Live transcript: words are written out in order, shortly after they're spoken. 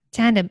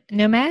Tandem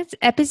Nomads,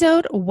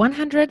 episode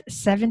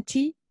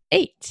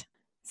 178.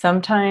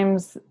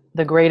 Sometimes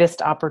the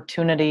greatest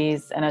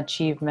opportunities and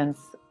achievements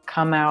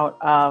come out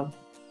of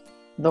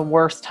the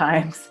worst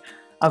times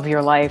of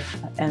your life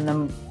and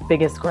the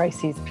biggest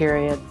crises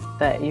periods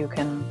that you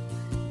can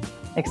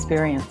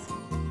experience.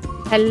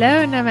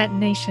 Hello, Nomad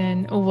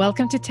Nation.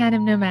 Welcome to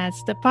Tandem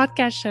Nomads, the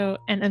podcast show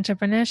and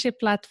entrepreneurship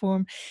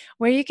platform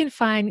where you can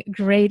find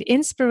great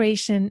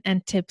inspiration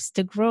and tips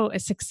to grow a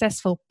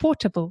successful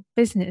portable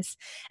business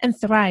and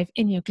thrive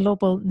in your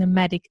global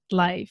nomadic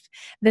life.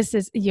 This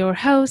is your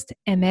host,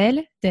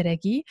 Emel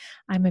Deragi.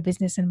 I'm a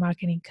business and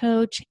marketing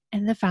coach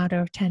and the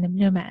founder of Tandem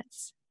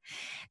Nomads.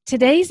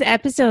 Today's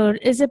episode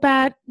is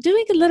about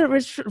doing a little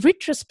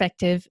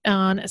retrospective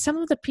on some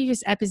of the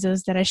previous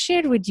episodes that I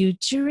shared with you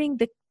during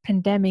the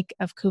pandemic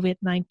of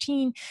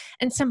COVID-19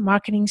 and some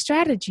marketing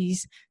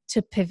strategies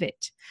to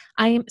pivot.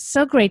 I am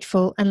so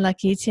grateful and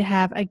lucky to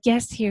have a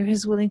guest here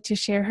who's willing to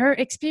share her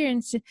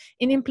experience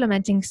in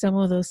implementing some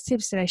of those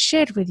tips that I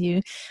shared with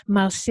you,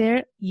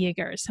 Marcel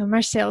Jaeger. So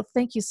Marcel,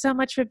 thank you so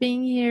much for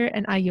being here,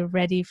 and are you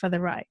ready for the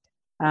ride?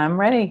 I'm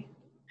ready.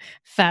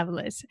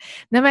 Fabulous.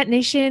 Nomad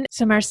Nation.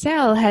 So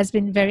Marcel has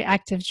been very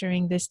active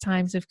during these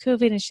times of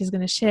COVID, and she's going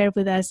to share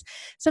with us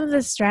some of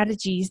the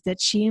strategies that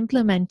she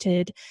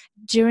implemented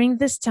during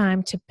this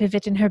time to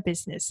pivot in her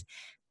business.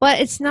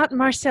 But it's not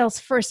Marcel's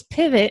first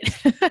pivot.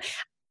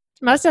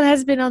 Marcel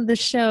has been on the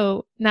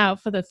show now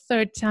for the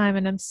third time,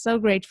 and I'm so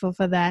grateful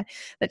for that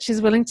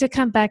she's willing to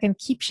come back and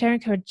keep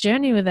sharing her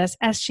journey with us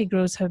as she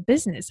grows her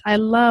business. I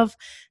love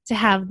to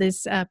have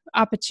this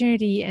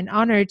opportunity and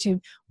honor to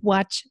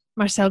watch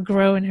Marcel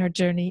grow in her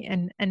journey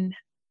and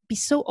be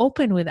so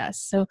open with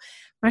us. So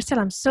Marcel,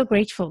 I'm so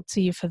grateful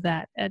to you for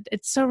that.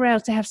 It's so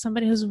rare to have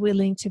somebody who's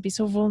willing to be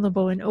so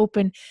vulnerable and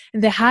open in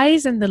the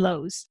highs and the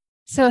lows.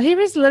 So here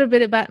is a little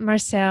bit about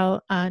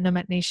Marcel,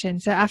 Nomad Nation.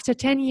 So after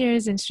 10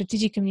 years in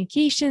strategic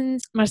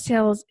communications,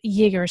 Marcel's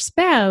Jaeger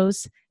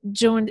spouse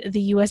joined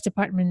the U.S.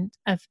 Department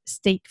of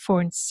State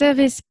Foreign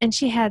Service, and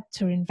she had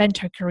to reinvent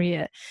her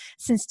career.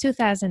 Since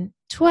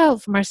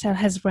 2012, Marcel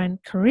has run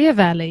Career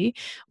Valley,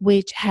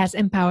 which has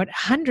empowered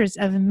hundreds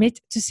of mid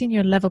to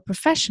senior level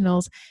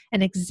professionals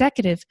and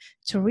executives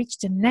to reach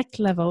the next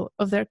level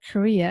of their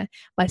career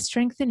by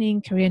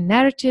strengthening career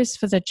narratives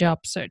for the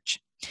job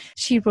search.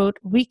 She wrote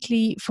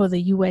weekly for the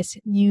U.S.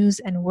 News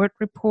and World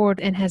Report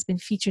and has been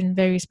featured in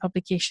various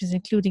publications,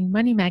 including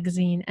Money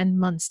Magazine and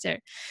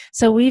Monster.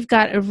 So we've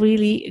got a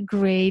really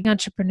great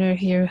entrepreneur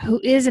here who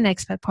is an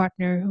expat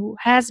partner who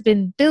has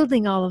been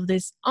building all of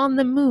this on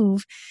the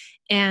move.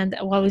 And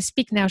while we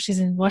speak now, she's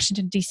in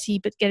Washington, D.C.,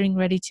 but getting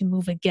ready to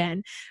move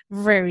again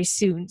very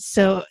soon.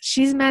 So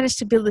she's managed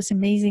to build this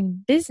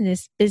amazing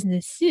businesses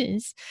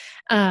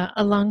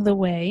along the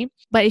way.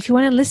 But if you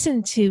want to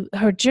listen to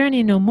her journey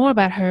and know more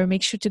about her,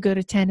 make sure to go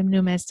to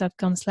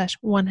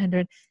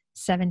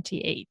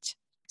tandemnomads.com/178.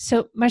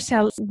 So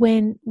Marcel,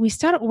 when we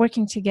started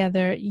working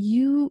together,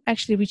 you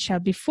actually reached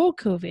out before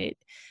COVID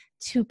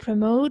to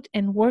promote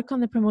and work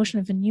on the promotion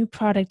of a new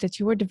product that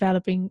you were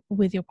developing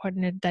with your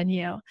partner,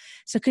 Danielle.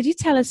 So could you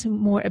tell us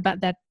more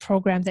about that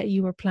program that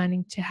you were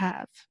planning to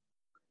have?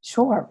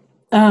 Sure.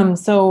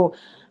 So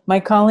my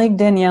colleague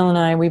Danielle and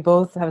I, we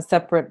both have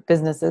separate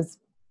businesses,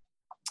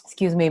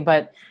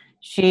 but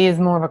she is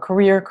more of a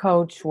career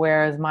coach,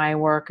 whereas my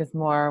work is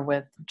more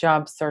with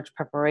job search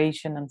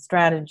preparation and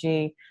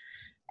strategy.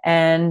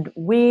 And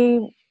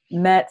we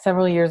met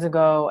several years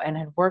ago and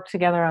had worked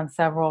together on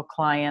several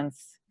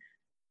clients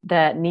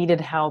that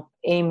needed help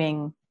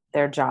aiming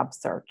their job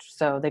search.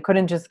 So they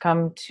couldn't just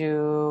come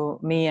to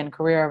me and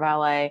Career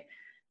Valley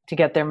to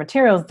get their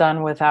materials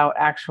done without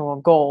actual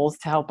goals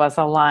to help us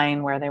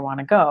align where they want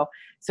to go.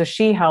 So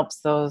she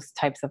helps those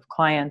types of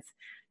clients.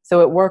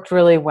 So it worked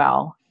really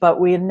well, but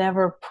we had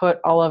never put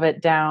all of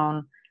it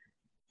down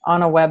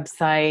on a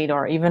website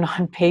or even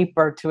on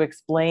paper to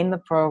explain the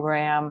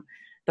program,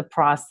 the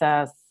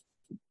process,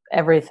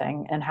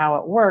 everything, and how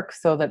it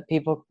works so that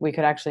we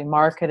could actually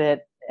market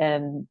it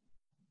and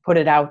put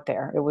it out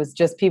there. It was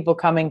just people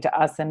coming to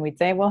us and we'd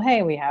say, well,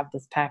 hey, we have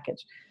this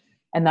package.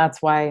 And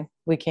that's why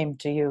we came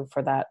to you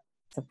for that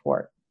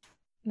support.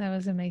 That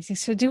was amazing.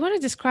 So do you want to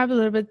describe a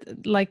little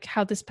bit like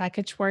how this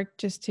package worked,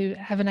 just to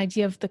have an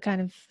idea of the kind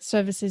of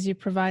services you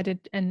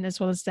provided, and as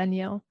well as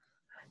Danielle?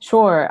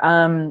 Sure.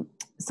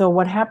 So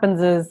what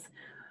happens is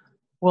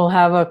we'll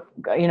have a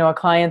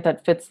client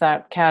that fits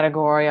that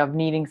category of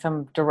needing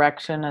some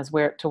direction as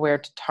where to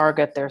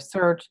target their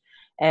search.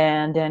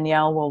 And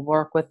Danielle will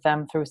work with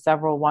them through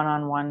several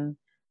one-on-one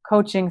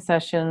coaching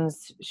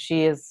sessions.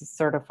 She is a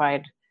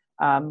certified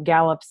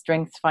Gallup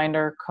Strengths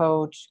Finder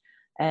coach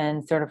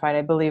and certified,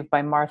 I believe,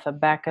 by Martha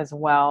Beck as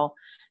well.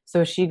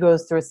 So she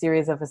goes through a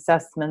series of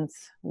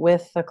assessments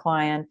with the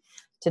client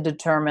to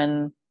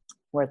determine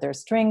where their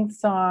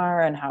strengths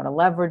are and how to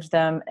leverage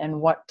them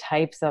and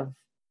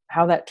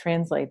how that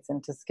translates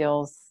into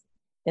skills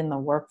in the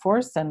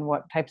workforce and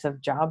what types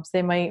of jobs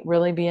they might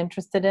really be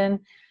interested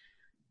in.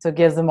 So it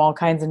gives them all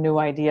kinds of new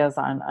ideas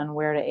on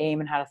where to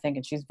aim and how to think.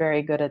 And she's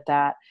very good at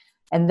that.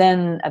 And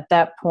then at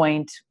that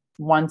point,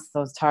 once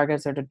those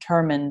targets are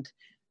determined,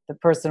 the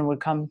person would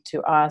come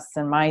to us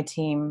and my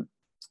team,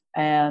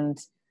 and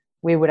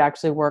we would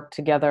actually work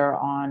together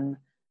on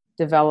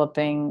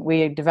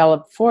we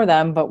develop for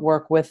them, but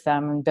work with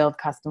them and build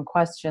custom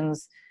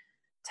questions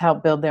to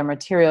help build their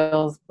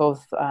materials,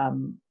 both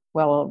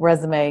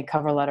resume,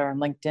 cover letter,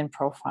 and LinkedIn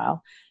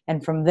profile.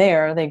 And from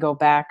there, they go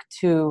back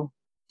to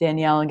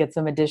Danielle and get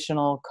some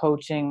additional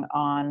coaching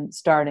on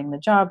starting the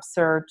job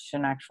search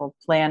and actual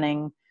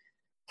planning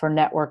for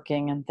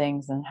networking and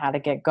things, and how to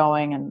get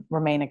going and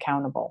remain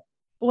accountable.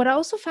 What I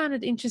also found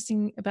it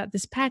interesting about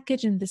this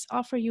package and this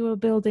offer you were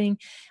building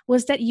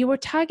was that you were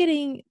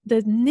targeting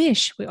the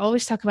niche. We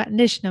always talk about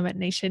niche, Nomad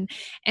Nation.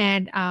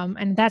 And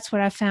that's what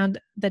I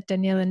found that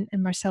Danielle and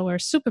Marcel were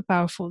super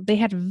powerful. They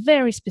had a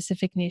very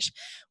specific niche,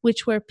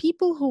 which were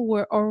people who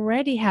were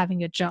already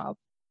having a job,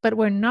 but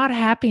were not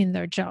happy in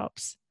their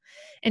jobs.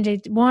 And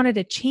they wanted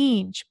a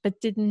change, but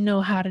didn't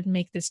know how to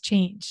make this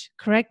change.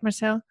 Correct,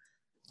 Marcel?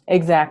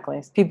 Exactly.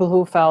 It's people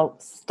who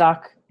felt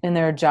stuck in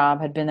their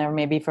job, had been there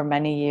maybe for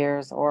many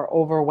years, or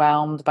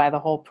overwhelmed by the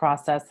whole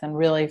process and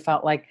really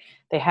felt like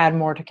they had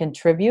more to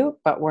contribute,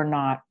 but were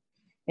not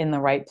in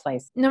the right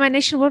place. Nomad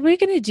Nation, what we're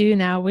going to do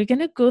now, we're going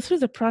to go through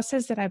the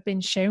process that I've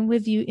been sharing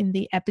with you in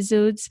the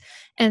episodes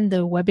and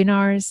the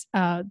webinars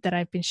that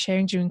I've been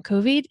sharing during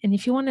COVID. And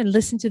if you want to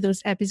listen to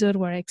those episodes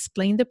where I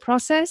explain the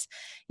process,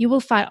 you will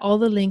find all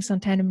the links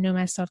on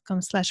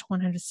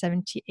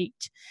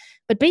tandemnomads.com/178.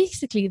 But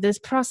basically, this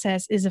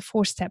process is a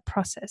 4-step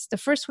process. The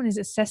first one is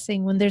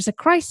assessing when there's a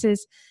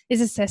crisis,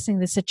 is assessing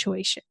the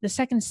situation. The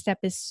second step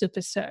is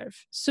super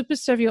serve. Super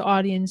serve your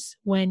audience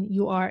when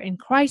you are in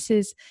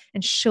crisis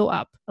and show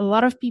up. A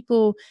lot of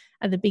people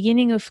at the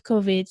beginning of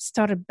COVID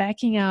started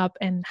backing up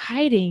and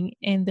hiding.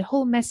 And the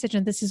whole message,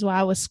 and this is why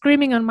I was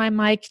screaming on my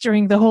mic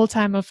during the whole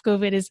time of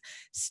COVID, is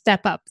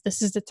step up.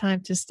 This is the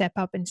time to step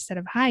up instead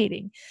of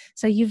hiding.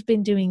 So you've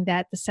been doing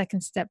that. The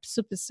second step,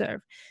 super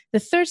serve. The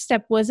third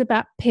step was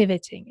about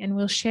pivoting. And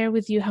we'll share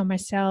with you how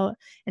Marcel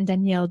and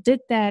Danielle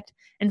did that.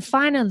 And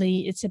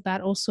finally, it's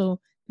about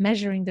also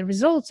measuring the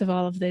results of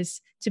all of this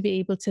to be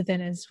able to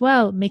then as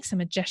well make some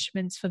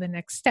adjustments for the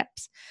next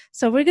steps.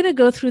 So we're going to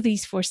go through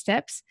these 4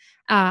 steps.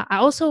 I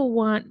also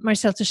want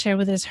Marcel to share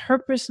with us her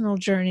personal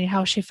journey,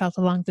 how she felt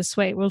along this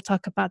way. We'll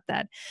talk about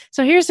that.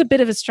 So here's a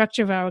bit of a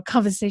structure of our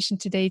conversation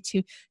today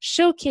to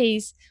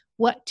showcase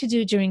what to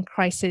do during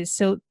crisis.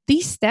 So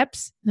these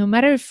steps, no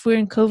matter if we're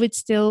in COVID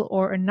still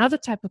or another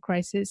type of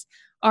crisis,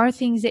 are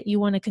things that you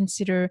want to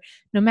consider,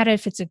 no matter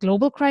if it's a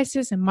global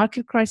crisis, a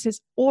market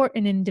crisis, or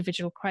an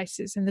individual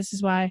crisis. And this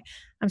is why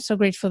I'm so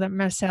grateful that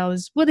Marcel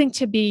is willing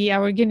to be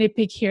our guinea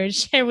pig here and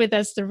share with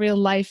us a real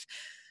life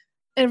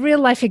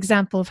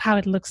example of how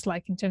it looks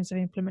like in terms of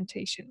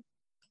implementation.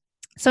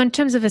 So in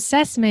terms of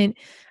assessment,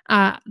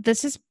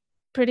 this is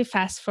pretty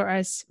fast for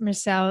us,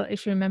 Marcel.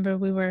 If you remember,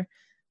 we were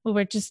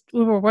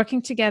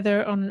working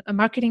together on a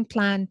marketing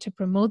plan to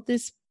promote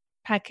this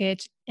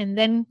package, and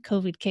then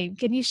COVID came.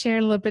 Can you share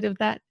a little bit of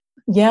that?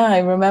 Yeah, I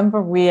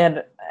remember we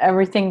had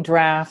everything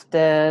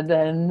drafted,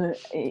 and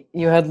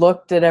you had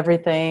looked at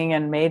everything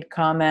and made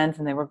comments,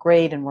 and they were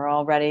great, and we're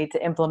all ready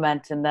to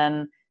implement, and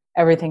then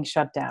everything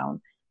shut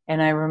down.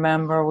 And I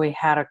remember we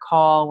had a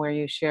call where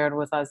you shared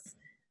with us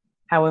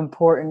how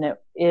important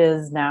it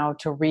is now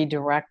to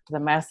redirect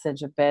the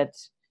message a bit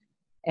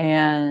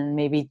and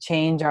maybe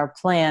change our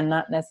plan,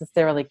 not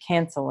necessarily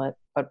cancel it,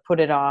 but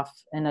put it off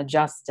and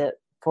adjust it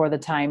for the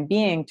time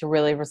being to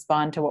really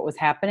respond to what was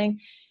happening.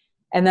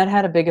 And that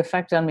had a big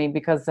effect on me,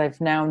 because I've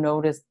now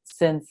noticed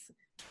since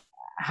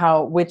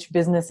which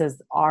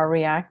businesses are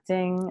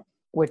reacting,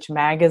 which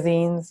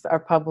magazines are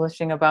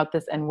publishing about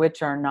this and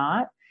which are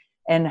not,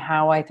 and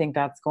how I think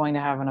that's going to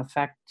have an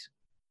effect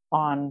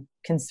on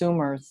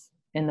consumers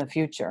in the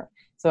future.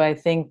 So I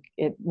think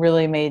it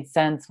really made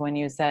sense when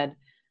you said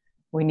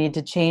we need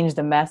to change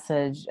the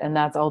message, and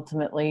that's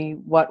ultimately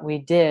what we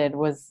did,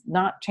 was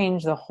not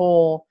change the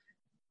whole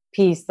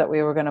piece that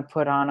we were going to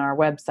put on our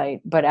website,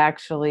 but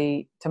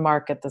actually to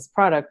market this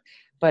product,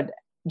 but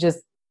just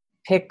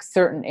pick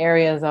certain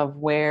areas of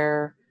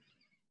where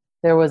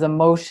there was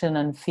emotion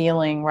and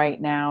feeling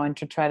right now, and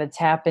to try to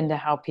tap into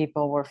how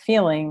people were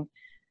feeling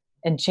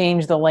and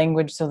change the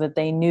language so that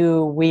they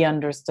knew we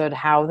understood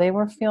how they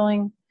were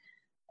feeling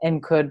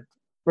and could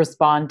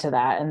respond to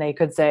that. And they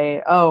could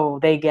say, oh,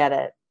 they get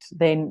it.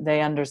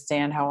 They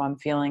understand how I'm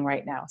feeling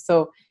right now.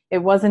 So it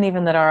wasn't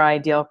even that our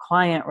ideal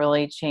client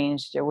really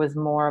changed. It was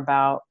more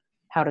about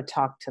how to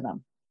talk to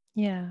them.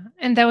 Yeah.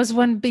 And that was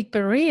one big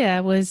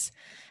barrier, was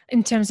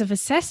in terms of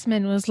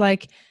assessment, was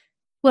like,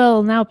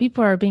 well, now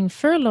people are being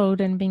furloughed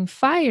and being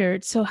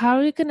fired. So how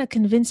are you going to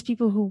convince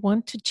people who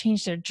want to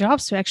change their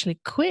jobs to actually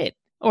quit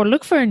or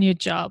look for a new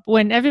job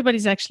when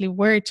everybody's actually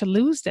worried to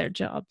lose their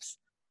jobs?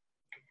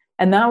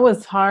 And that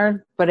was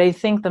hard, but I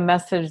think the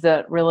message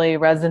that really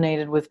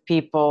resonated with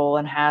people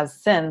and has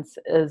since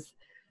is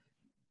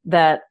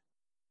that,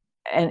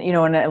 and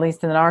and at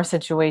least in our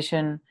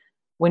situation,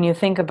 when you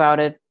think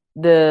about it,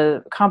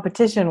 the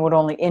competition would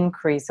only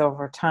increase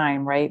over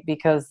time, right?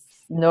 Because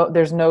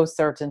there's no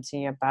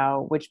certainty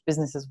about which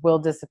businesses will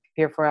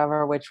disappear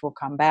forever, which will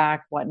come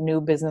back, what new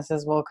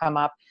businesses will come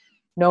up.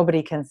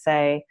 Nobody can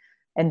say.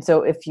 And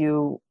so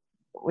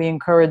we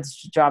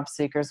encourage job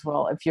seekers,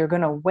 well, if you're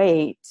going to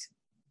wait,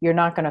 you're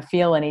not going to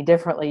feel any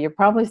differently. You're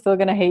probably still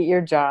going to hate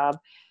your job.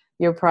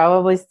 You're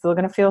probably still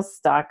going to feel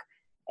stuck.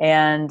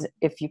 And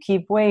if you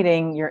keep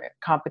waiting, your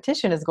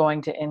competition is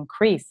going to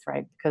increase,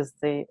 right? Because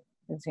there's,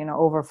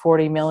 over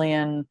 40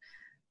 million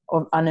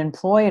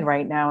unemployed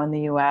right now in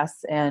the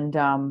US. And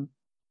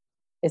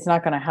it's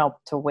not going to help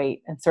to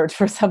wait and search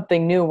for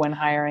something new when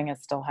hiring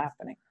is still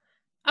happening.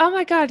 Oh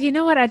my God. You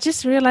know what? I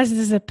just realized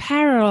there's a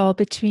parallel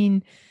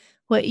between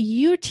what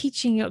you're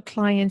teaching your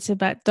clients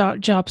about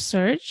job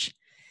search,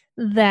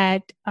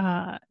 that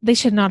they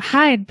should not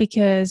hide,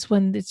 because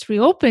when it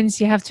reopens,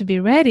 you have to be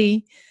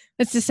ready.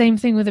 It's the same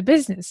thing with a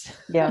business.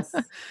 Yes.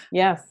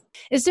 Yes.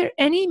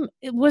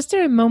 Was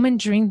there a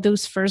moment during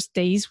those first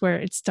days where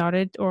it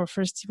started, or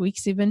first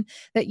weeks even,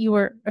 that you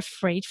were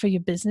afraid for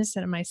your business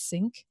that it might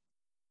sink?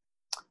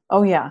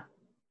 Oh yeah.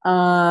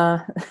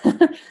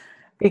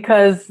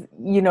 Because,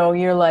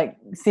 you're like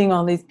seeing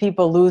all these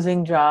people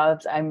losing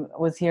jobs. I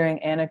was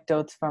hearing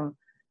anecdotes from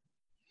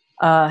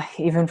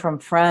even from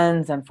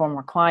friends and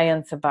former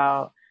clients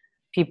about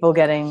people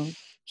getting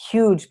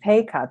huge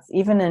pay cuts,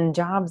 even in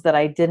jobs that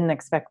I didn't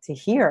expect to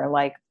hear,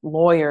 like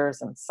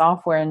lawyers and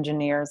software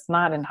engineers,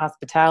 not in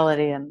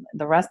hospitality and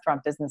the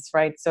restaurant business,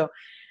 right? So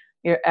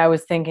I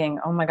was thinking,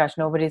 oh my gosh,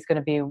 nobody's going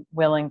to be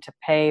willing to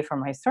pay for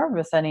my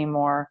service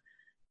anymore.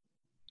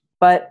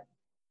 But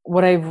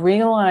what I've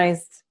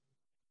realized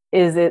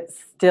is it's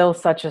still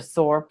such a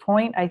sore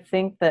point. I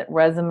think that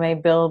resume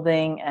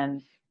building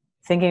and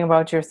thinking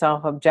about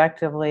yourself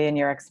objectively and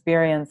your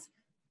experience,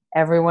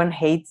 everyone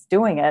hates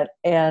doing it.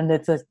 And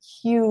it's a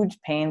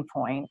huge pain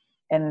point,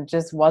 and it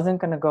just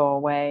wasn't going to go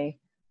away.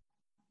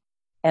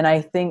 And I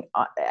think,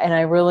 and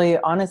I really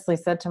honestly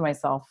said to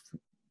myself,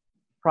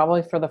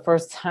 probably for the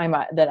first time,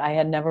 that I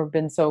had never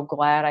been so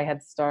glad I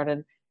had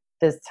started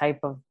this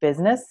type of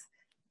business.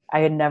 I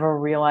had never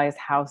realized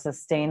how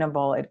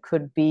sustainable it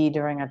could be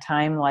during a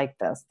time like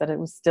this, that it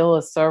was still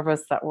a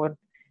service that would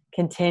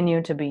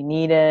continue to be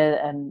needed.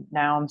 And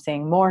now I'm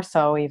seeing more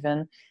so,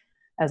 even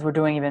as we're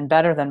doing even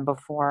better than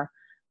before.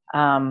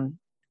 That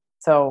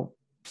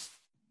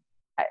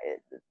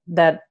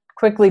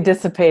quickly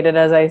dissipated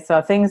as I saw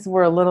things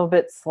were a little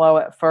bit slow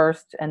at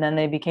first, and then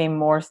they became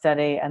more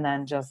steady, and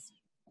then just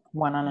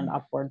went on an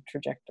upward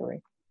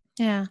trajectory.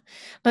 Yeah.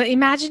 But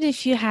imagine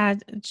if you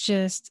had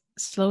just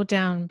slowed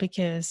down,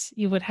 because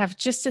you would have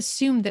just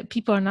assumed that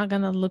people are not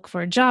going to look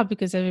for a job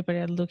because everybody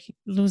are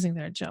losing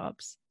their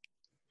jobs.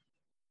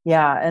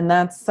 Yeah. And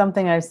that's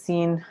something I've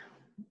seen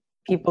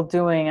people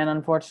doing. And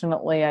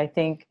unfortunately, I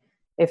think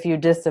if you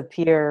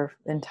disappear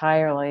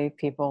entirely,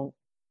 people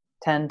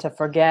tend to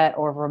forget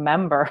or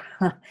remember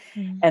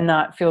and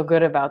not feel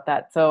good about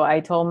that. So I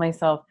told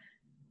myself,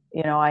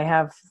 I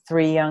have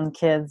 3 young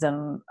kids,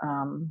 and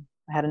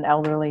I had an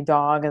elderly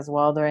dog as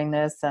well during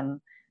this,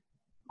 and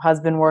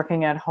husband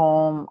working at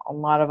home, a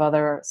lot of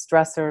other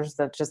stressors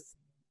that just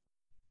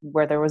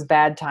where there was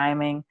bad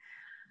timing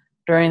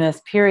during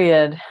this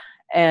period.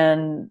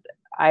 And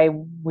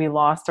we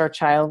lost our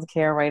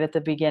childcare right at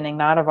the beginning,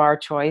 not of our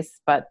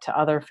choice, but to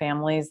other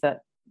families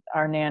that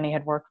our nanny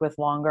had worked with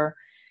longer.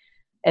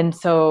 And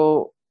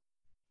so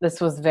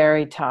this was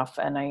very tough.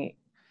 And I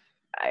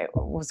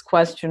was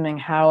questioning,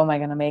 how am I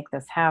going to make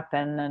this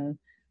happen?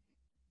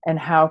 And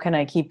how can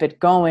I keep it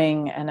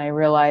going? And I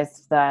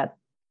realized that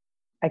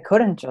I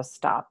couldn't just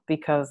stop,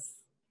 because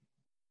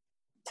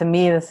to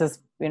me, this is,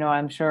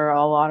 I'm sure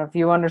a lot of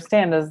you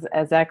understand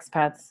as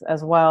expats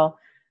as well,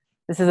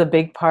 this is a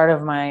big part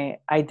of my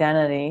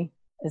identity,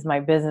 is my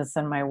business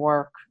and my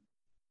work.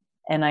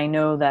 And I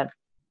know that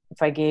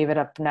if I gave it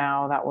up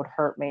now, that would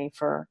hurt me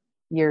for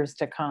years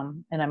to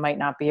come, and I might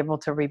not be able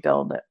to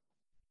rebuild it.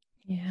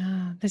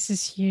 Yeah, this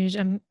is huge.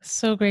 I'm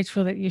so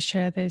grateful that you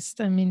share this.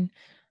 I mean,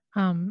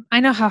 I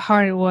know how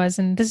hard it was,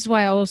 and this is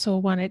why I also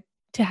wanted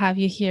to have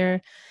you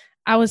here.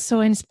 I was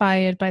so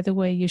inspired by the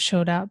way you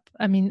showed up.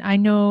 I mean, I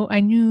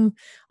knew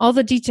all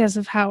the details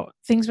of how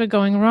things were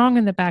going wrong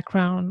in the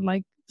background,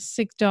 like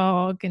sick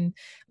dog and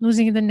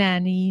losing the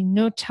nanny,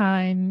 no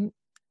time,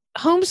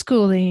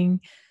 homeschooling,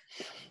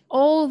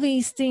 all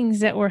these things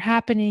that were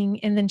happening,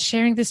 and then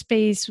sharing the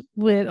space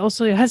with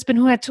also your husband,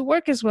 who had to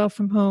work as well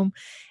from home.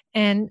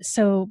 And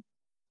so,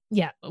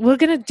 yeah, we're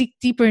going to dig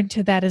deeper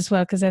into that as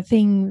well, because I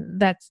think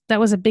that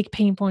was a big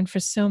pain point for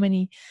so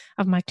many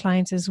of my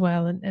clients as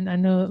well. And I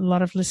know a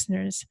lot of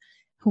listeners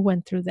who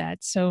went through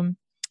that. So,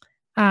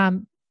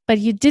 but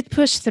you did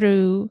push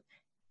through.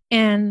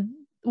 And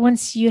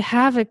once you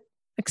have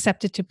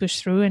accepted to push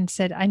through and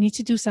said, I need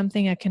to do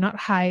something, I cannot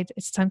hide,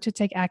 it's time to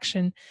take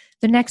action,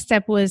 the next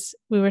step was,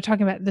 we were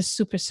talking about the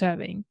super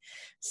serving.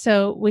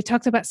 So we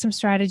talked about some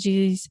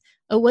strategies,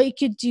 what you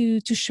could do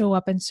to show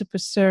up and super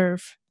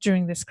serve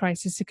during this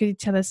crisis. So could you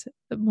tell us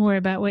more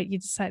about what you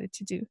decided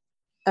to do?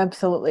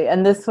 Absolutely.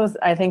 And this was,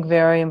 I think,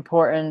 very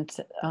important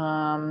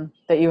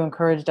that you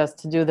encouraged us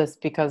to do this,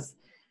 because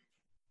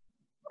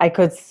I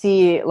could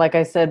see, like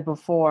I said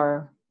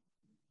before,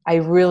 I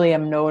really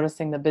am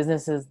noticing the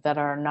businesses that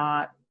are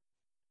not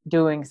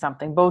doing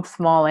something, both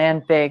small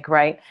and big,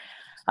 right?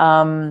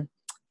 Um,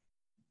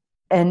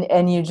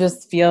 and you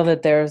just feel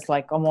that there's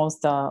like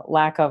almost a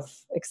lack of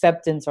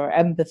acceptance or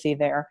empathy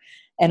there.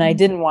 And I Mm.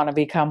 didn't want to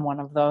become one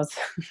of those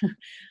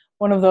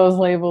one of those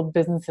labeled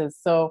businesses.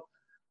 So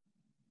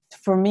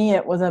for me,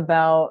 it was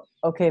about,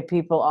 okay,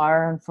 people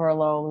are on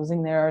furlough,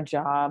 losing their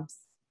jobs.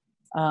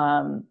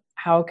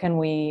 How can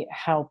we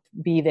help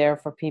be there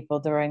for people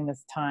during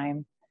this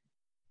time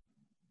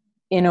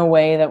in a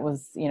way that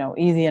was,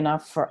 easy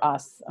enough for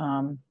us?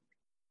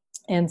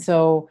 And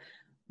so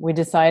we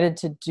decided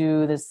to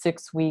do the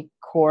 6-week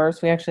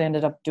course. We actually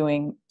ended up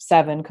doing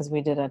 7 because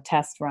we did a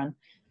test run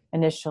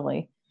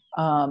initially.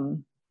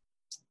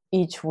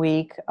 Each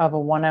week of a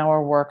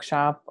 1-hour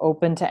workshop,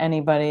 open to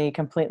anybody,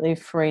 completely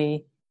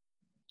free,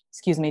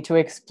 to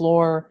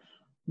explore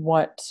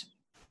what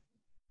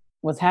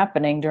was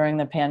happening during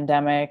the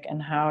pandemic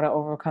and how to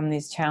overcome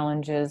these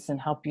challenges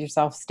and help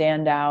yourself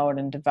stand out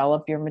and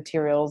develop your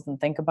materials and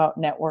think about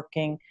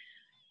networking,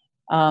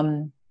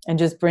 and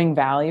just bring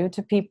value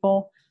to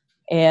people.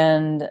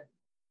 And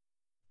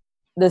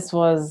this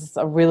was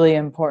a really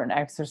important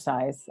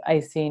exercise, I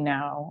see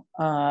now,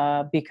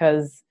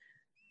 because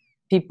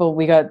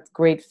we got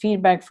great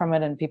feedback from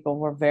it, and people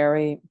were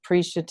very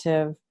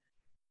appreciative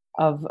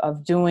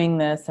of doing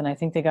this, and I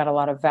think they got a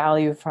lot of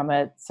value from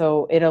it.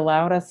 So it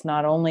allowed us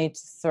not only to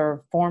serve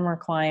former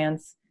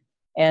clients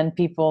and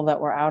people that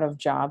were out of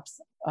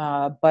jobs,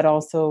 but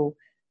also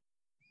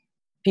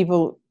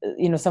people,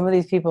 some of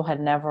these people had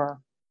never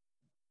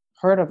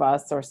heard of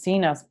us or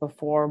seen us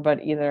before,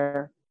 but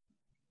either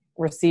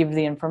received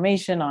the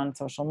information on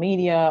social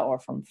media or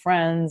from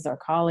friends or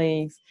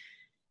colleagues,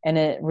 and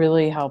it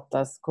really helped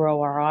us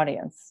grow our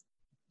audience.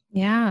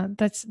 Yeah,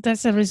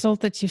 that's a result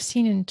that you've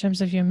seen in terms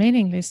of your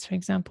mailing list, for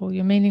example.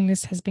 Your mailing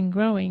list has been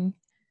growing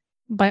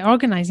by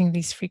organizing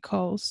these free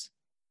calls.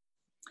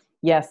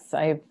 Yes,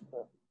 through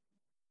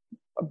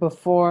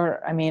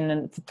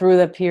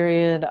the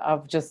period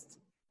of just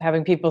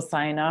having people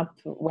sign up,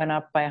 went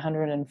up by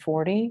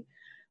 140,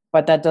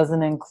 but that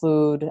doesn't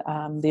include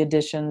the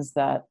additions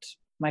that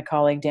my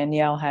colleague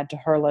Danielle had to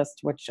her list,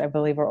 which I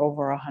believe are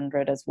over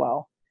 100 as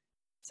well.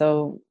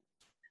 So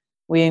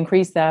we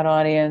increased that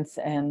audience,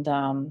 and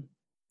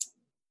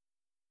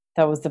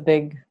that was the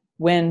big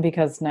win,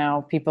 because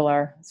now people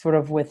are sort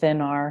of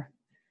within our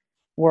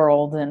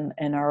world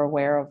and are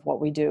aware of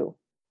what we do.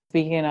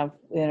 Speaking of,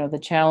 the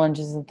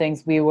challenges and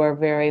things, we were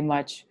very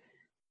much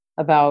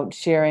about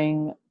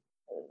sharing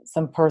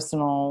some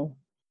personal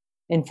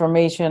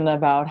information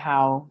about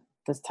how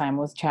this time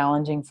was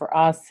challenging for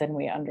us, and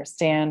we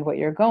understand what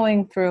you're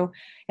going through.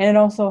 And it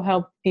also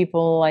helped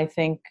people, I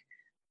think,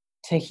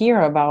 to hear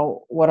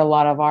about what a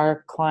lot of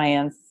our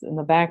clients in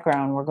the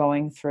background were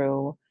going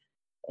through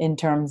in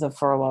terms of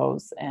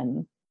furloughs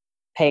and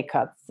pay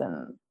cuts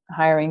and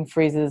hiring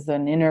freezes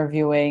and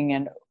interviewing.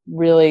 And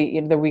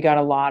really, we got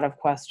a lot of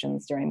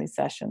questions during these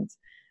sessions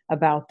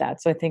about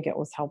that. So I think it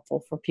was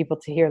helpful for people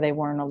to hear they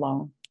weren't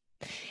alone.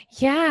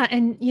 Yeah.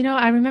 And,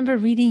 I remember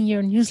reading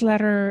your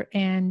newsletter,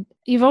 and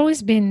you've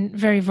always been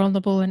very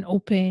vulnerable and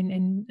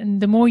open.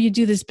 And the more you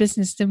do this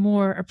business, the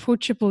more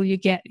approachable you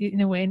get in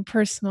a way and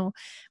personal.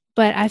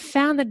 But I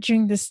found that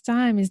during this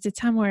time is the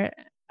time where,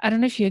 I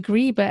don't know if you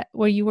agree, but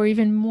where you were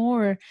even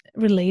more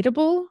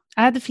relatable.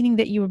 I had the feeling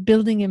that you were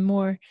building a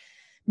more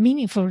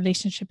meaningful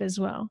relationship as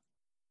well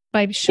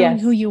by showing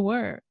who Yes. you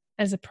were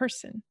as a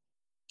person.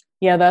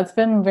 Yeah, that's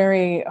been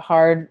very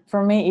hard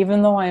for me,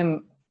 even though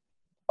I'm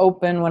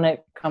open when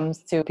it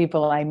comes to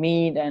people I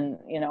meet, and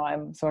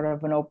I'm sort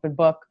of an open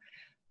book.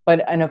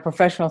 But in a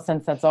professional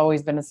sense, that's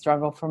always been a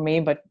struggle for me.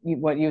 But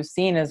what you've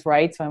seen is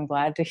right, so I'm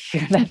glad to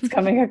hear that's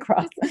coming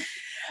across,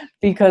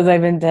 because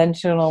I've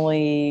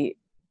intentionally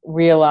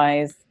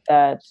realized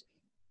that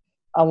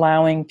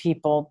allowing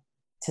people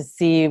to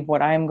see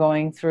what I'm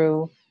going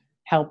through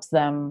helps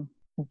them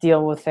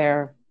deal with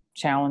their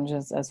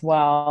challenges as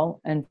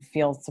well and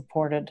feel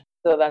supported.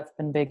 So that's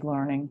been big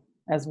learning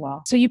as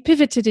well. So you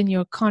pivoted in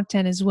your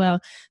content as well,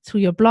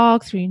 through your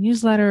blog, through your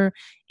newsletter,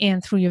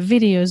 and through your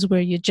videos,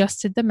 where you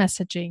adjusted the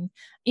messaging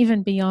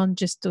even beyond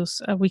just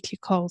those weekly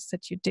calls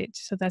that you did.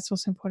 So that's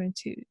also important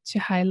to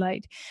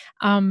highlight.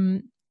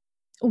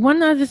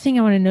 One other thing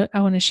I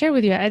want to share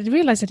with you, I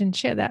realized I didn't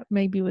share that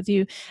maybe with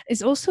you,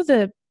 is also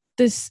the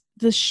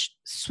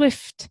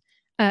swift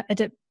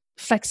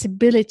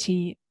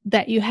flexibility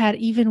that you had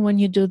even when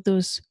you did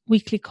those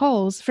weekly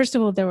calls. First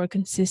of all, they were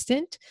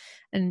consistent,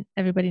 and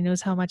everybody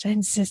knows how much I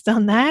insist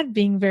on that,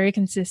 being very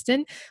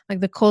consistent.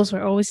 Like the calls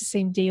were always the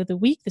same day of the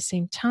week, the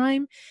same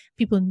time.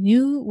 People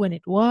knew when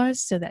it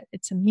was, so that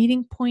it's a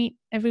meeting point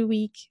every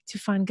week to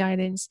find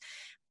guidance.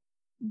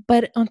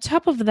 But on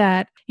top of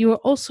that, you were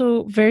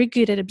also very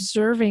good at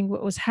observing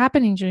what was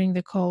happening during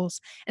the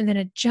calls and then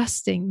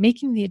adjusting,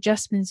 making the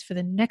adjustments for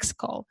the next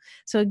call.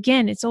 So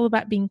again, it's all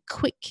about being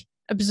quick,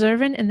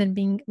 observant, and then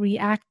being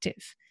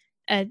reactive.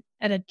 at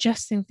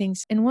adjusting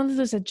things. And one of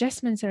those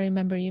adjustments I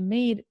remember you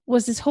made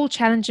was this whole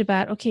challenge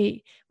about,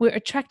 okay, we're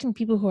attracting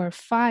people who are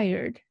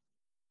fired,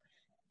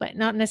 but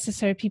not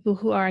necessarily people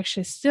who are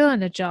actually still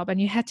in a job. And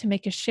you had to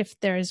make a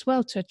shift there as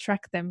well to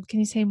attract them. Can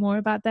you say more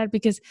about that?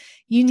 Because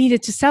you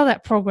needed to sell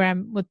that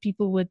program what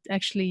people would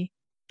actually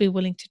be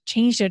willing to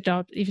change their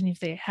job even if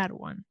they had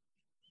one.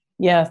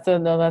 Yeah, so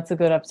no, that's a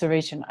good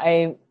observation.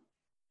 I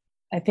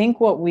think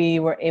what we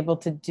were able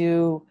to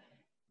do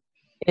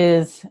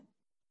is,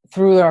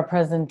 through our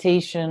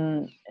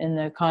presentation and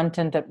the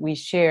content that we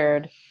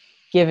shared,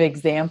 give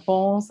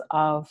examples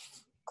of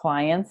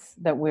clients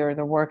that we're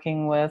either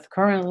working with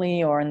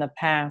currently or in the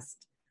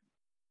past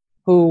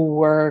who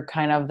were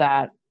kind of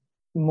that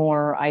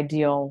more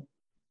ideal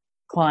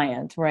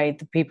client, right?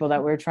 The people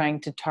that we're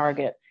trying to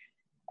target.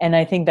 And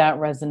I think that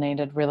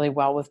resonated really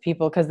well with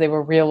people because they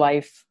were real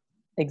life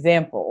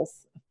examples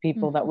of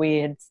people that we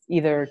had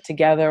either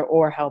together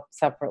or helped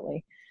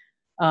separately.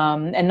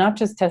 And not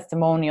just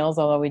testimonials,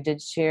 although we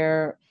did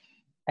share,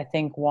 I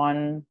think,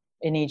 one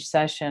in each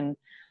session,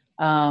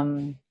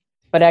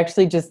 but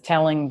actually just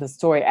telling the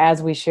story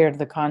as we shared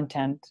the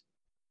content,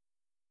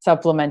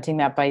 supplementing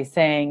that by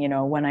saying,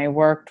 when I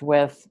worked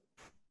with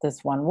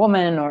this one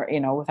woman, or,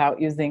 without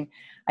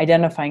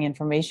identifying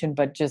information,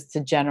 but just to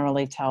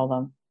generally tell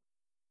them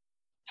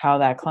how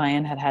that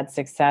client had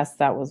success,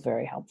 that was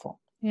very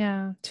helpful.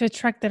 Yeah, to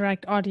attract the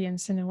right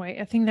audience in a way.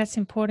 I think that's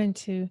important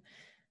too.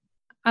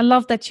 I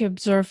love that you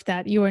observed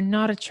that you are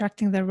not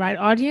attracting the right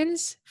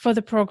audience for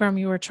the program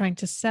you were trying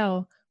to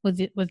sell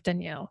with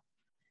Danielle.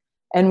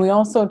 And we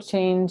also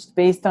changed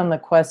based on the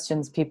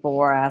questions people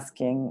were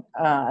asking.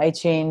 I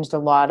changed a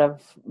lot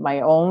of my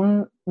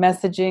own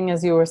messaging,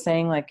 as you were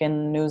saying, like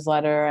in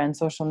newsletter and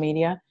social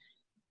media,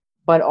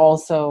 but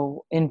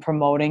also in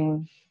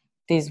promoting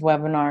these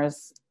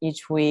webinars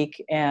each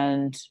week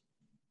and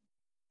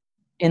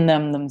in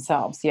them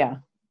themselves. Yeah.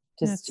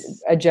 Just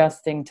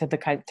adjusting to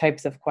the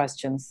types of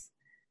questions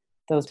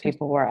those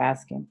people were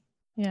asking.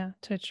 Yeah,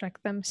 to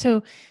attract them.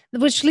 So,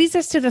 which leads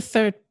us to the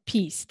third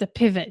piece, the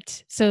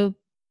pivot. So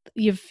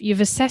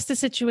you've assessed the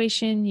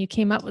situation, you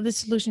came up with a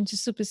solution to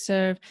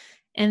SuperServe,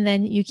 and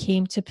then you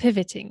came to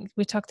pivoting.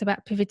 We talked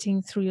about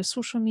pivoting through your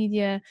social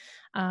media,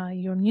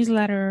 your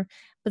newsletter,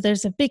 but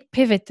there's a big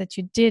pivot that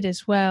you did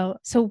as well.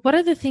 So what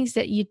are the things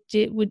that you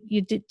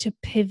did to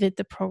pivot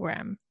the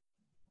program?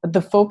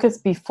 The focus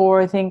before,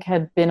 I think,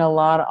 had been a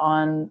lot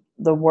on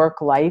the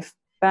work-life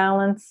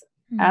balance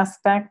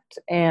aspect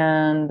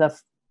and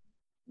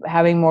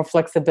having more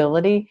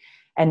flexibility.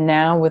 And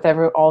now with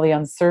all the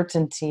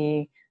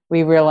uncertainty,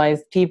 we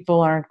realized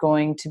people aren't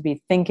going to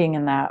be thinking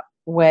in that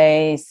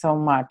way so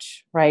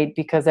much, right?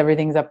 Because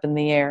everything's up in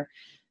the air.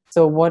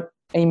 So what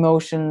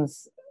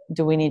emotions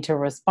do we need to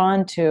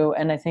respond to?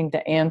 And I think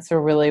the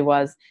answer really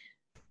was,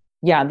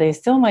 yeah, they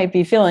still might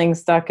be feeling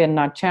stuck and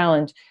not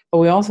challenged, but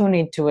we also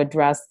need to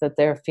address that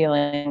they're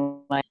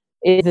feeling like,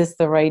 is this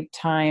the right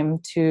time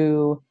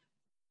to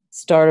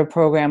start a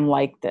program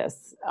like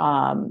this?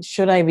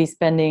 Should I be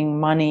spending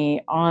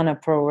money on a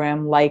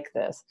program like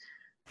this?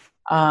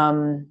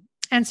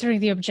 Answering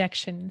the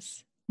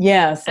objections.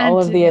 Yes, all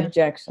of the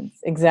objections.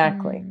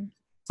 Exactly.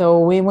 So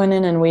we went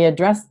in and we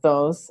addressed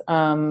those,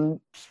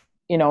 and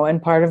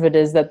part of it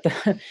is that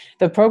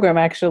the program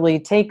actually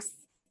takes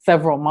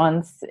several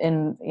months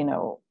in,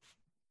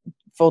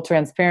 full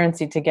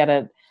transparency to get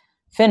it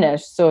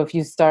finished. So if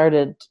you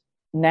started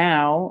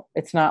now,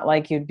 it's not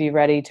like you'd be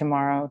ready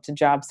tomorrow to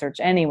job search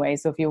anyway.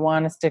 So if you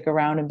want to stick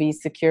around and be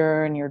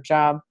secure in your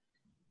job,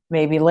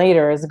 maybe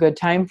later is a good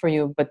time for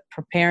you, but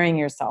preparing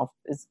yourself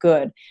is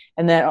good.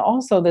 And then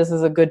also this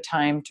is a good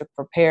time to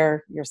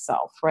prepare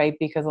yourself, right?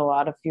 Because a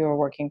lot of you are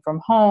working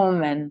from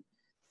home and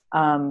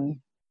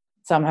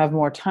some have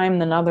more time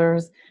than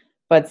others,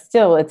 but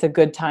still it's a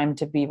good time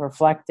to be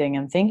reflecting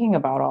and thinking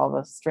about all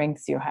the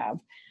strengths you have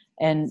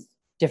and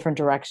different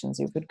directions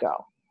you could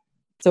go.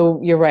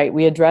 So you're right,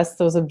 we addressed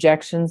those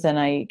objections, and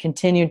I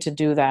continue to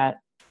do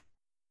that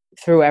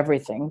through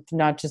everything,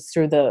 not just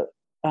through the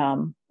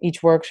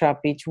each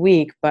workshop each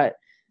week, but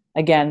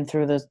again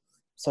through the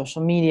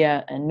social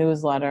media and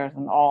newsletters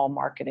and all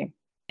marketing.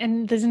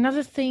 And there's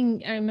another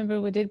thing I remember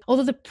we did,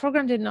 although the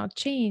program did not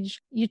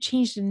change, you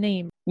changed the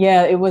name.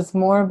 Yeah, it was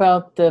more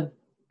about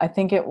I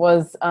think it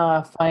was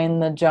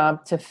find the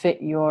job to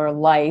fit your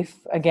life,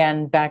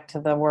 again back to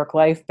the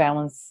work-life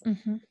balance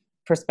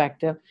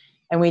perspective,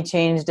 and we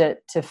changed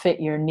it to fit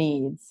your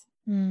needs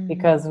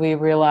because we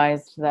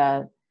realized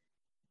that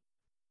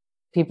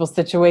people's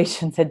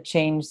situations had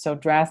changed so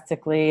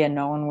drastically and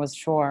no one was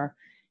sure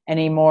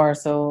anymore.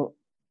 So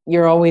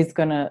you're always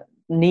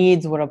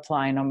needs would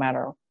apply no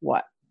matter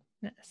what.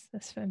 Yes,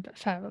 that's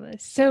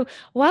fabulous. So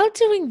while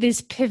doing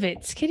these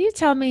pivots, can you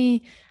tell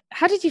me,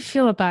 how did you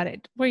feel about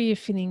it? Were you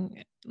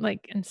feeling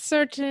like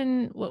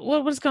uncertain?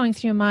 What was going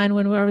through your mind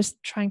when we were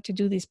trying to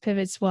do these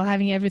pivots while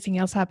having everything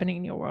else happening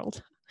in your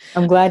world?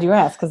 I'm glad you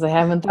asked because I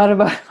haven't thought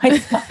about it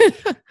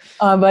myself.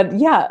 But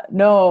yeah,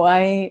 no,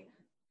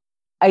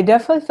 I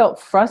definitely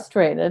felt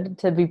frustrated,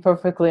 to be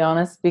perfectly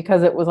honest,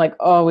 because it was like,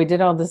 oh, we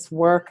did all this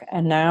work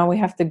and now we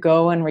have to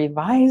go and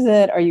revise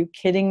it. Are you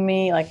kidding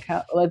me? Like,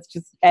 let's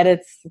just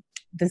edit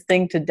this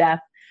thing to death.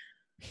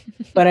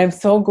 But I'm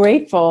so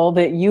grateful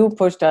that you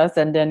pushed us,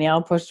 and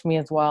Danielle pushed me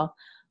as well,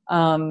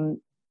 to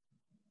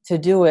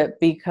do it,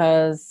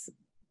 because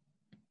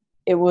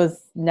it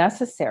was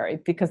necessary.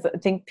 Because I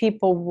think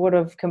people would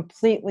have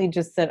completely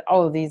just said,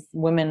 oh, these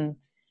women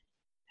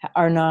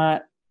are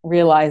not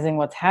realizing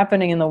what's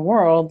happening in the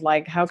world.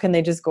 Like, how can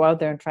they just go out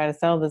there and try to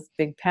sell this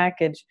big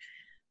package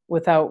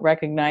without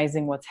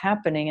recognizing what's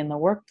happening in the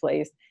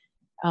workplace?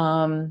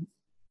 And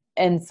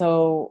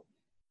so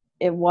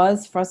it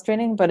was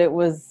frustrating, but it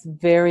was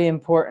very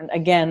important,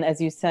 again,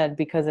 as you said,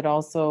 because it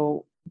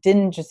also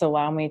didn't just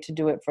allow me to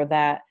do it for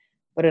that,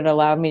 but it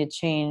allowed me to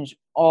change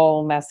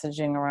all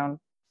messaging around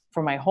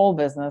for my whole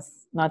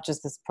business, not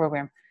just this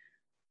program,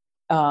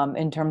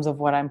 in terms of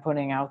what I'm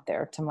putting out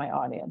there to my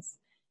audience.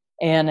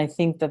 And I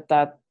think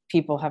that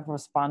people have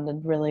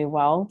responded really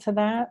well to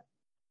that.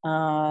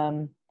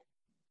 And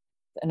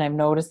I've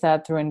noticed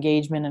that through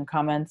engagement and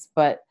comments,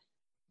 but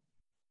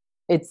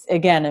it's,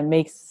 again, it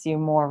makes you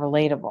more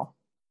relatable.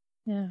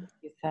 Yeah.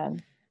 You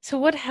said. So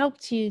what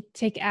helped you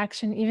take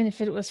action, even if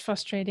it was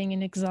frustrating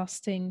and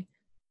exhausting?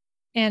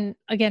 And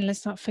again,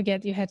 let's not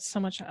forget you had so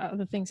much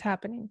other things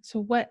happening. So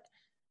what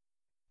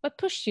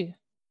pushed you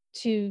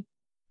to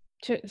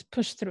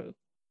push through?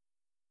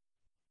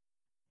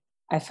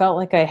 I felt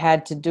like I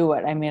had to do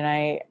it. I mean,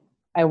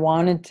 I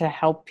wanted to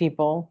help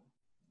people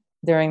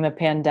during the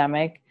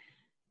pandemic,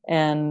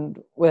 and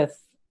with,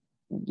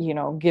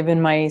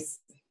 given my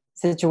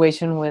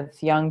situation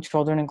with young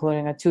children,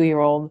 including a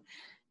 2-year-old,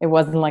 it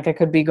wasn't like I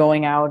could be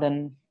going out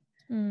and,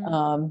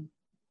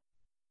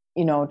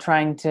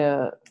 trying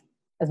to,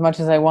 as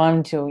much as I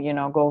wanted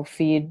to, go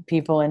feed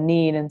people in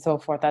need and so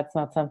forth. That's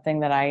not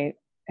something that I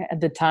had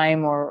the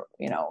time or,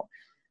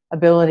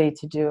 ability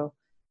to do.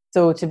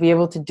 So to be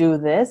able to do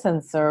this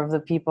and serve the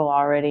people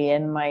already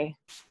in my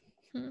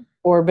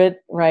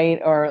orbit,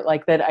 right? Or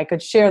like that I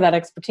could share that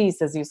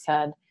expertise, as you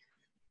said,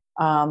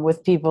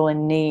 with people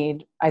in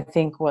need, I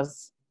think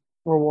was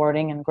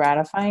rewarding and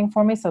gratifying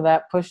for me. So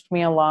that pushed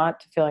me a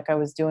lot to feel like I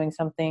was doing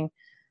something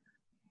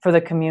for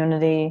the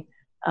community.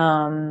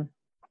 And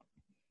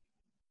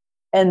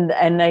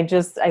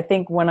I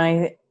think when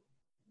I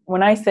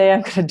say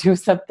I'm going to do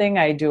something,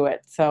 I do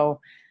it. So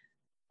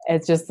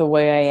it's just the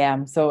way I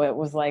am. So it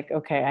was like,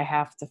 okay, I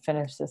have to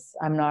finish this.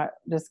 I'm not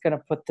just going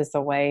to put this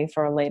away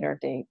for a later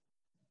date.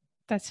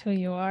 That's who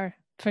you are,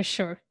 for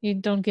sure. You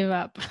don't give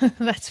up.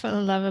 That's what I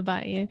love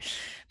about you.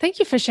 Thank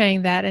you for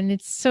sharing that. And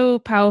it's so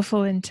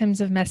powerful in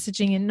terms of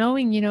messaging and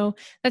knowing,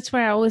 that's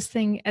where I always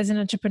think as an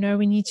entrepreneur,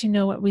 we need to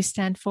know what we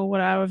stand for, what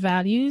are our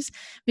values,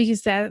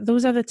 because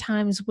those are the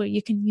times where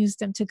you can use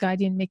them to guide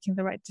you in making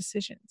the right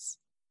decisions.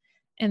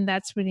 And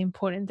that's really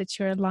important that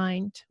you're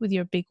aligned with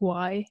your big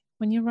why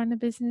when you run a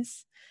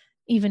business,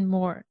 even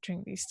more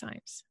during these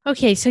times.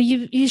 Okay, so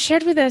you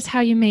shared with us how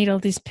you made all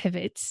these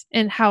pivots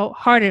and how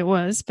hard it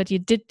was, but you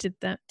did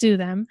do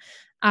them.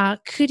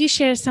 Could you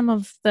share some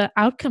of the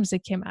outcomes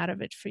that came out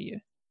of it for you?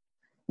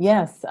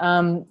 Yes.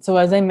 So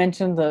as I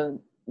mentioned, the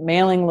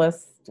mailing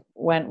list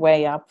went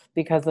way up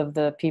because of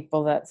the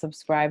people that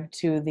subscribed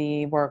to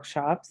the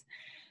workshops.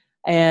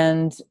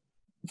 And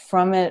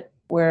from it,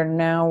 we're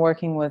now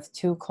working with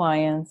 2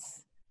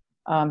 clients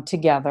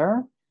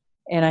together.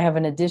 And I have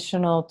an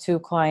additional 2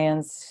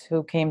 clients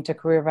who came to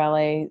Career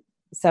Valet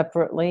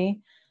separately.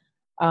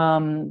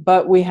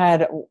 But we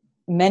had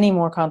many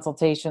more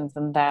consultations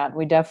than that.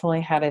 We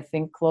definitely had, I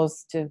think,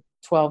 close to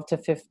 12 to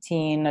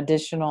 15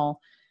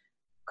 additional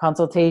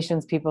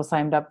consultations people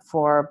signed up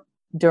for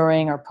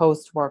during or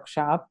post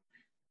workshop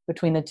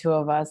between the 2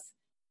 of us.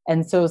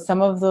 And so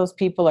some of those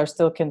people are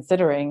still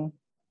considering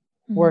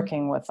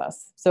working with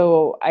us.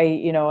 So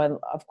and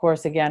of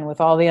course, again, with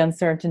all the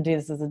uncertainty,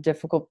 this is a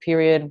difficult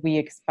period. We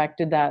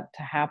expected that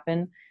to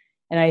happen.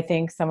 And I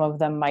think some of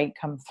them might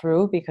come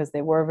through because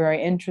they were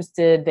very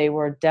interested. They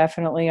were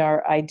definitely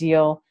our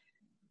ideal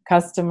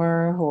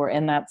customer who were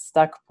in that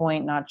stuck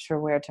point, not sure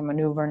where to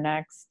maneuver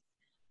next.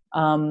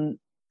 And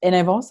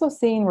I've also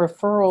seen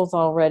referrals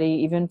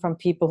already, even from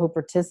people who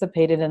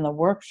participated in the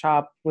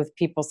workshop, with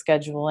people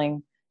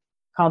scheduling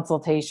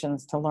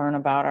consultations to learn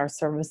about our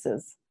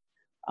services,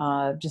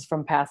 just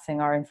from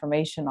passing our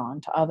information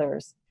on to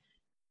others.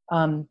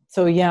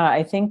 So yeah,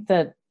 I think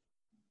that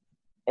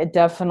it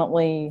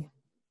definitely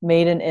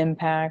made an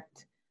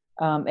impact.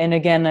 And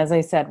again, as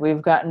I said,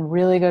 we've gotten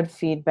really good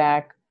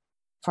feedback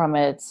from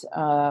it,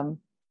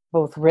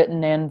 both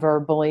written and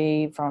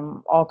verbally,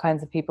 from all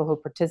kinds of people who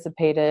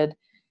participated.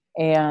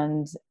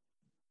 And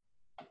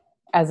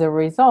as a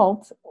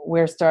result,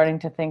 we're starting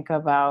to think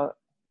about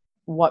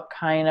what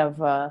kind of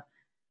a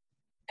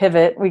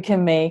pivot we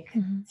can make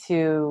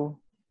to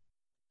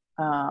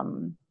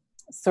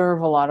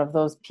serve a lot of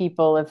those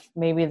people. If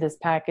maybe this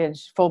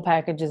full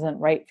package isn't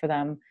right for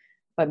them,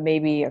 but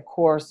maybe a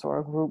course or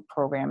a group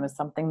program is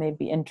something they'd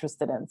be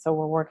interested in. So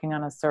we're working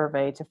on a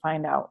survey to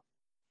find out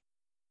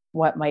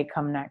what might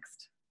come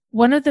next.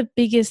 one of the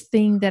biggest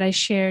thing that I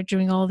share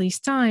during all these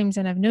times,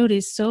 and I've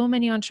noticed so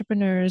many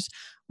entrepreneurs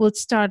will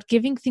start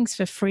giving things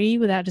for free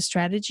without a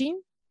strategy.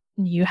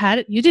 You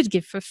did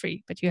give for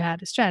free, but you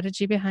had a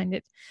strategy behind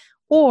it,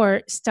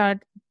 or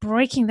start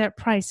breaking their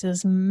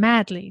prices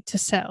madly to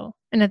sell.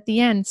 And at the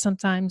end,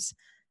 sometimes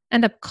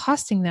end up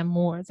costing them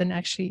more than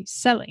actually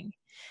selling.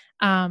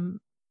 Um,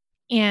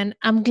 and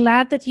I'm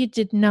glad that you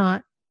did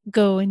not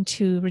go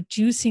into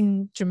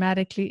reducing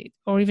dramatically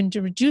or even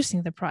to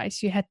reducing the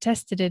price. You had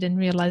tested it and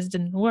realized it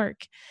didn't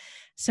work.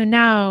 So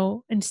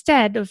now,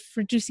 instead of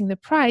reducing the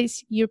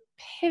price, you're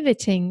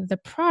pivoting the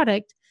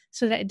product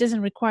so that it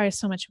doesn't require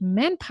so much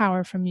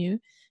manpower from you,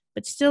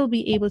 but still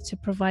be able to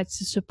provide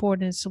the support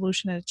and a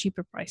solution at a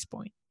cheaper price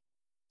point.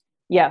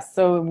 Yes,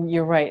 so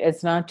you're right.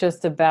 It's not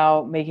just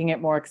about making it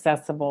more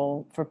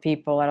accessible for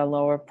people at a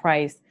lower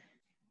price,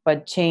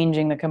 but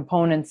changing the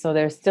components so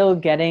they're still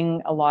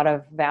getting a lot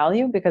of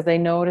value, because I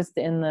noticed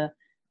in the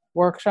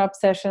workshop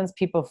sessions,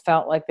 people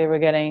felt like they were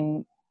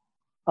getting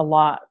a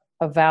lot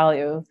of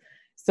value.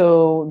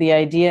 So the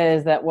idea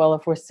is that, well,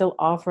 if we're still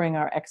offering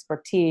our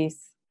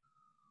expertise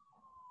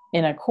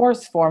in a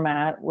course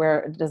format where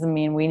it doesn't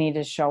mean we need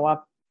to show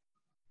up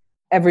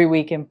every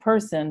week in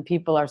person,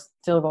 people are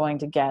still going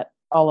to get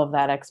all of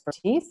that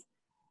expertise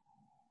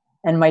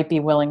and might be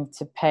willing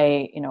to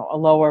pay, a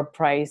lower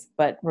price,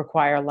 but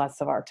require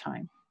less of our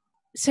time.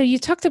 So you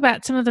talked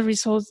about some of the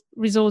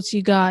results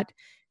you got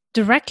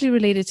directly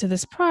related to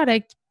this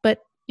product, but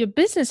your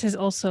business has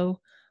also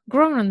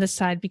grown on this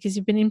side because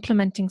you've been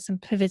implementing some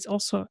pivots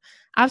also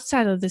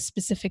outside of the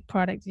specific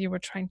product that you were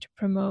trying to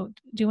promote.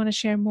 Do you want to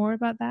share more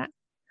about that?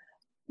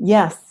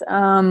 Yes.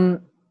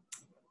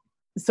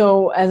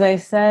 So as I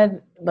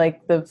said,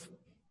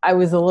 I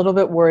was a little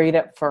bit worried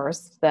at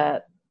first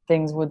that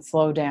things would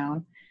slow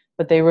down,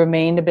 but they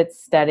remained a bit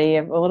steady,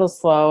 a little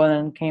slow, and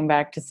then came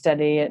back to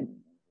steady in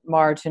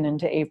March and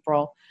into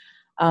April.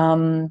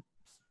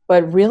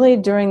 But really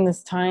during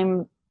this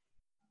time,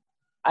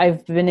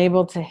 I've been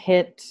able to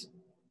hit,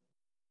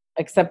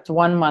 except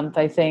 1 month,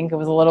 I think it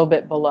was a little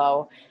bit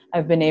below,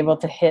 I've been able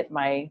to hit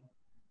my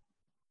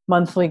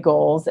monthly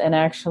goals. And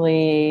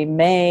actually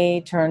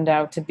May turned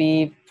out to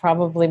be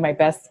probably my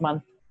best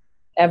month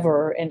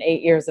ever in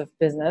 8 years of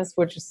business,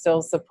 which is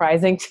still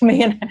surprising to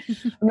me. And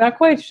I'm not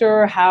quite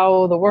sure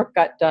how the work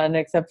got done,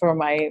 except for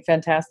my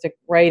fantastic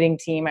writing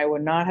team. I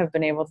would not have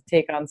been able to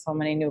take on so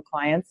many new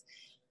clients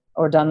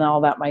or done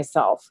all that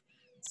myself.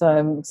 So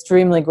I'm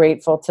extremely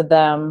grateful to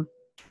them,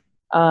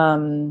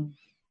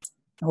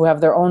 who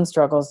have their own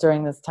struggles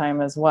during this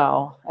time as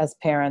well as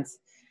parents.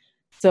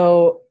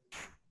 So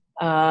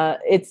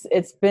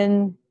it's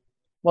been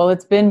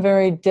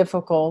very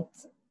difficult.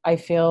 I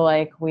feel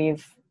like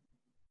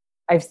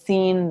I've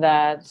seen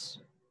that,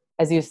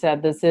 as you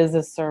said, this is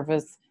a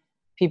service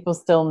people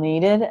still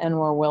needed and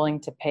were willing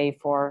to pay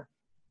for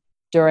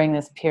during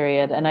this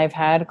period. And I've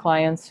had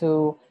clients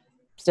who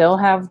still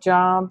have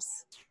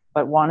jobs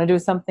but want to do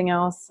something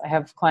else. I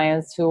have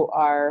clients who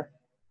are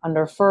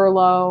under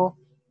furlough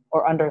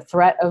or under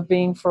threat of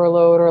being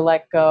furloughed or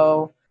let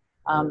go,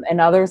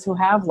 and others who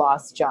have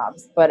lost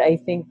jobs. But I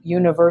think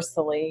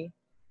universally,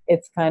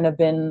 it's kind of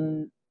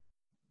been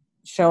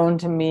shown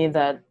to me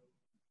that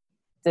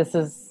this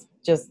is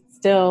just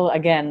still,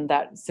 again,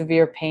 that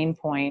severe pain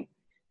point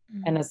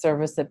and a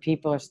service that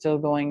people are still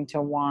going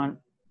to want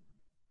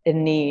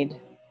and need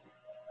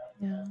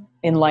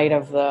in light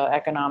of the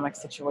economic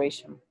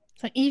situation.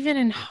 So even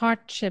in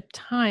hardship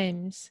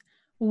times,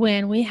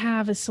 when we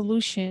have a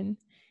solution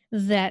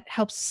that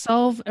helps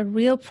solve a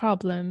real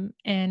problem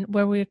and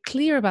where we're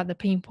clear about the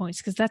pain points,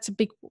 because that's a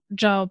big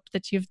job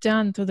that you've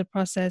done through the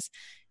process,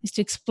 is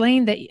to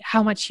explain that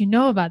how much you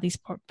know about these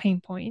pain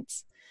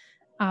points.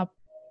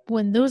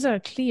 When those are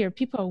clear,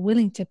 people are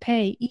willing to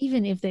pay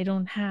even if they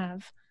don't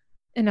have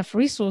enough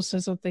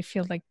resources or they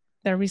feel like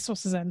their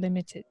resources are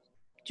limited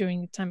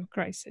during a time of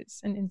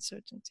crisis and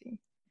uncertainty.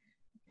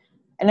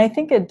 And I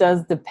think it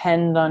does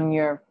depend on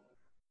your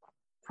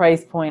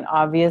price point,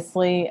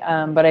 obviously,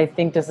 but I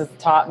think this has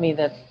taught me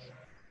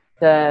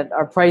that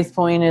our price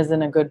point is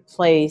in a good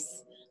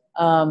place,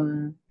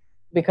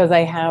 because I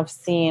have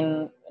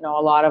seen a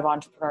lot of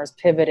entrepreneurs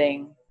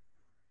pivoting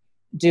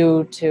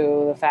due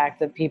to the fact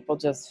that people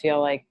just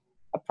feel like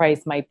a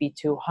price might be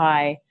too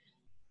high.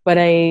 But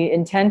I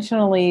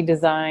intentionally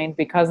designed,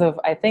 because of,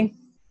 I think,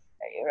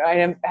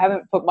 I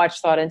haven't put much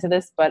thought into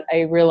this, but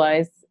I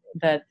realized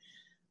that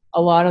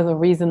a lot of the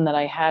reason that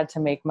I had to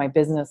make my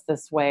business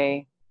this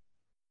way,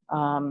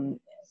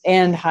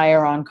 and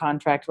hire on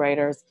contract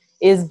writers,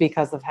 is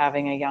because of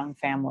having a young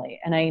family.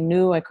 And I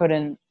knew I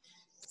couldn't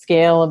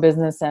scale a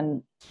business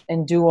and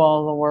do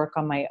all the work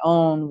on my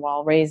own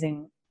while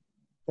raising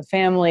the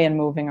family and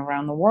moving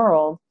around the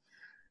world.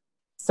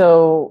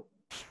 So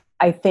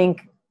I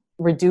think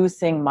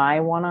reducing my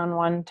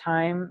one-on-one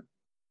time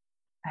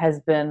has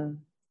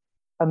been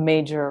a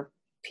major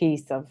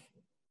piece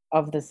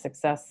of the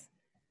success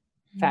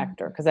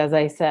factor. Because as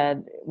I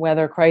said,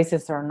 whether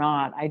crisis or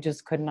not, I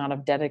just could not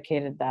have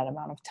dedicated that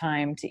amount of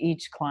time to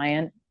each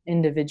client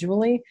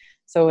individually.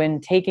 So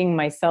in taking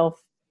myself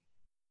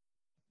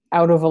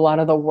out of a lot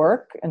of the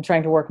work and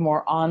trying to work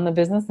more on the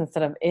business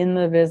instead of in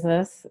the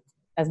business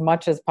as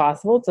much as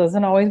possible. It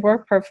doesn't always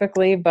work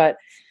perfectly, but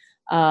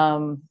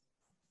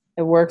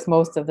it works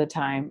most of the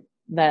time.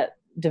 That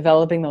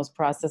developing those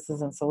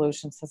processes and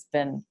solutions has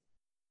been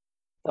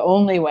the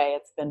only way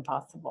it's been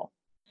possible.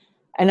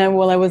 And I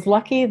was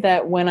lucky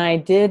that when I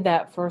did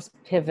that first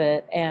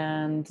pivot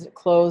and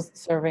closed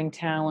Serving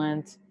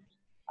Talent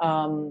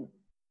early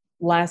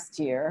last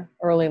year,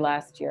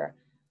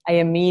 I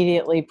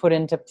immediately put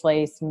into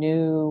place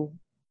new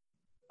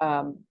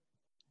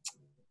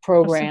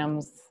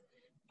programs,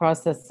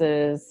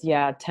 processes,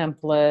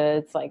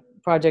 templates, like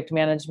project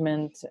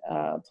management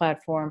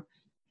platform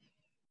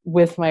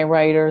with my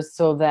writers,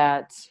 so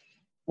that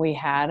we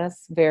had a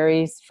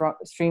very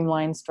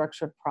streamlined,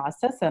 structured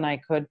process, and I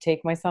could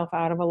take myself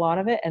out of a lot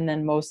of it. And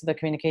then most of the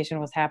communication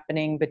was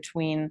happening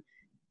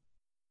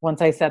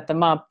once I set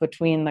them up,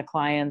 between the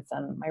clients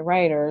and my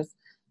writers,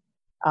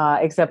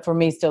 except for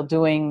me still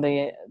doing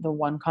the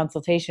one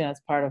consultation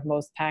as part of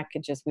most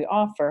packages we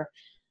offer.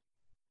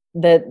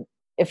 That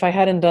if I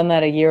hadn't done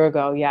that a year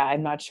ago,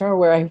 I'm not sure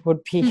where I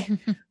would be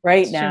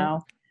right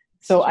now.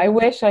 So I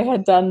wish I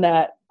had done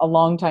that a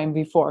long time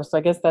before. So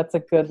I guess that's a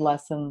good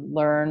lesson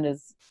learned,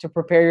 is to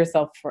prepare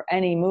yourself for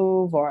any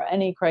move or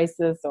any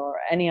crisis or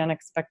any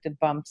unexpected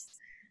bumps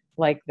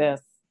like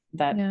this,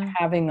 that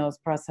having those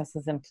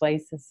processes in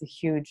place is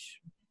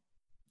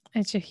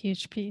it's a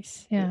huge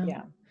piece.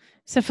 Yeah.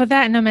 So for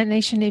that, Nomad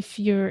Nation, if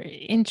you're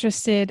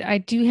interested, I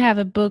do have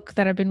a book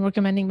that I've been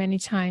recommending many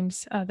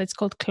times that's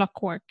called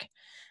Clockwork.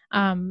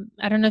 I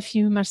don't know if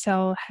you,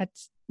 Marcel, had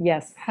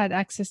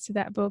access to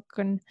that book,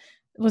 and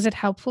was it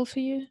helpful for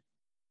you?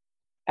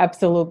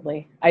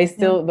 Absolutely. I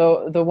still,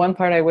 the one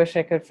part I wish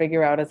I could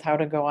figure out is how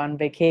to go on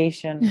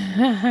vacation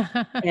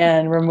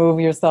and remove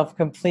yourself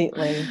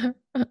completely.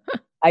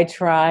 I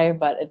try,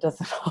 but it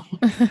doesn't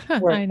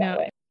always work that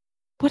way.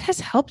 What has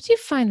helped you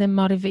find the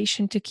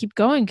motivation to keep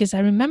going? Because I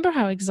remember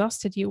how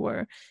exhausted you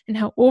were and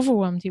how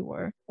overwhelmed you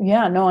were.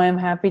 Yeah, no, I'm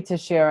happy to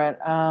share it.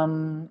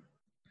 And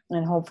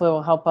hopefully it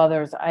will help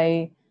others.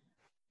 I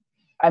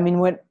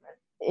mean,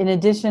 in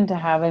addition to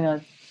having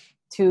a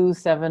 2,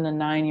 7, and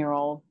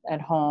 9-year-old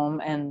at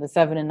home, and the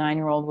 7 and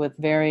 9-year-old with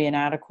very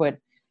inadequate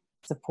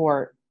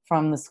support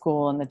from the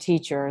school and the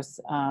teachers,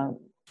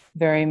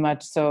 very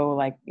much so,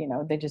 like,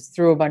 they just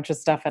threw a bunch of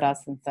stuff at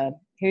us and said,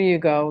 here you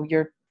go,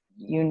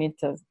 you need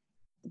to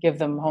give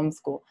them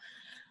homeschool.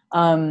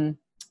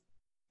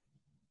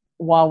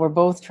 While we're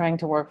both trying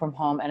to work from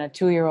home, and a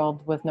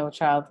 2-year-old with no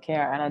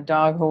childcare, and a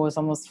dog who was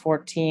almost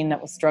 14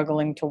 that was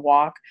struggling to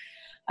walk,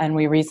 and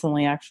we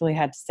recently actually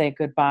had to say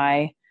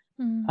goodbye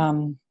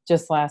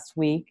just last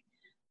week.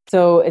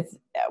 So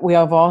we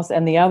have also,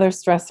 and the other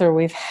stressor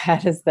we've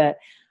had is that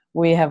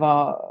we have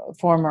a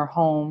former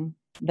home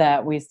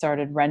that we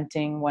started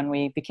renting when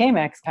we became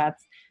expats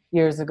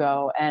years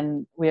ago,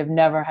 and we have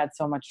never had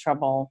so much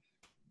trouble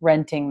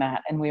renting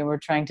that. And we were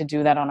trying to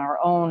do that on our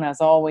own,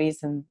 as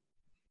always, and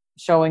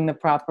showing the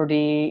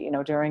property,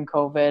 during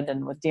COVID,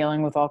 and with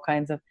dealing with all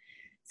kinds of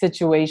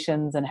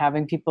situations and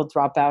having people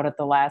drop out at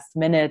the last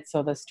minute.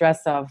 So the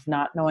stress of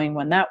not knowing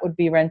when that would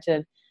be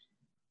rented.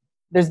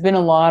 There's been a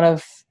lot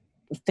of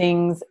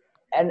things.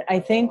 And I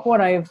think what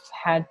I've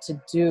had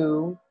to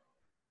do,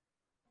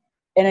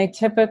 and I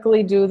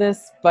typically do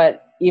this,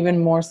 but even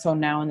more so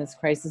now in this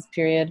crisis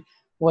period,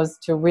 was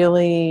to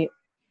really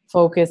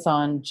focus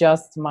on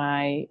just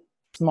my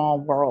small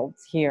world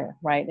here,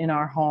 right, in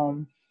our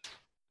home,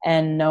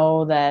 and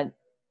know that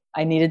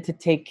I needed to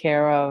take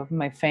care of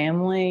my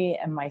family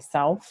and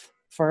myself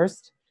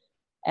first.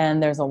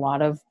 And there's a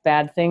lot of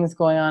bad things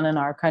going on in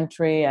our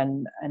country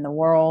and in the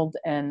world,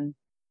 and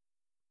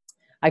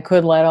I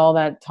could let all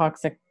that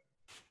toxic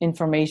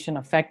information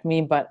affect me,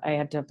 but I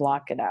had to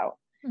block it out.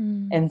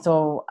 And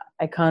so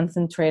I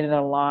concentrated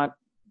a lot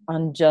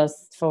on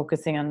just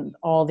focusing on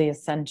all the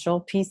essential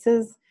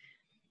pieces,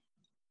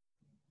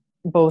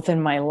 both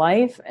in my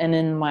life and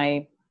in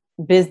my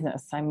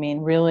business. I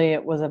mean, really,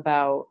 it was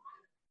about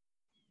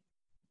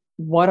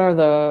what are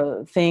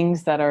the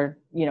things that are,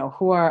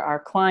 who are our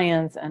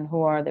clients and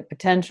who are the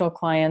potential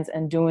clients,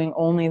 and doing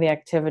only the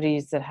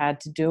activities that had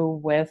to do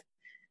with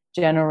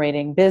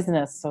generating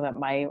business, so that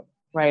my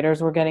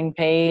writers were getting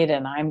paid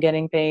and I'm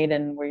getting paid,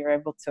 and we were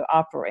able to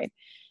operate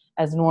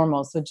as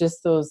normal. So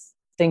just those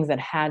things that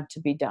had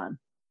to be done.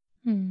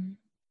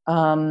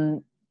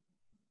 And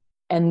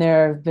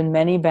there have been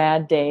many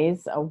bad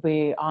days, I'll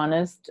be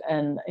honest,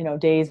 and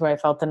days where I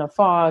felt in a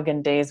fog,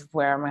 and days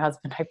where my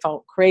husband, I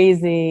felt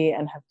crazy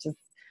and have just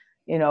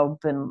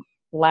been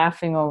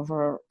laughing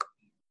over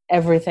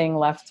everything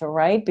left to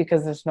right,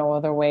 because there's no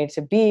other way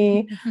to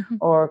be,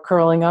 or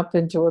curling up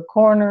into a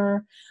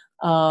corner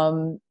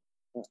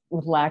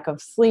with lack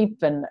of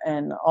sleep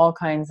and all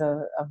kinds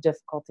of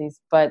difficulties.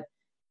 But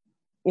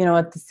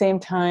at the same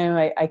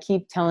time, I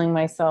keep telling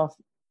myself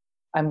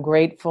I'm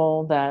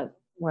grateful that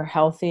we're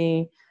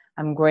healthy.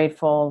 I'm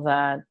grateful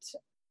that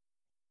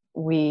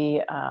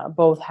we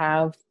both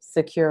have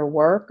secure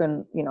work,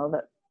 and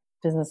that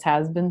business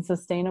has been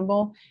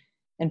sustainable,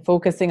 and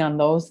focusing on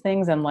those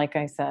things. And like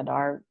I said,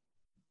 our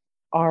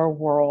our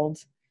world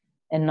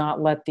and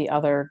not let the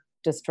other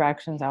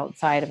distractions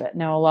outside of it.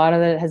 Now, a lot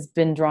of it has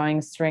been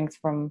drawing strength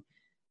from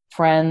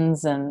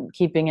friends and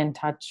keeping in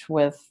touch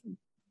with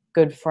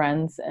good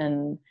friends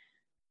and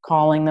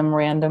calling them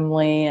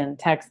randomly and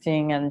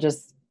texting, and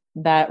just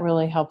that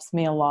really helps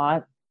me a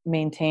lot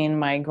maintain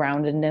my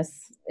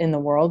groundedness in the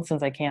world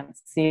since I can't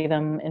see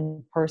them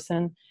in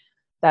person.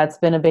 That's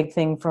been a big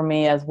thing for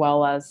me, as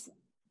well as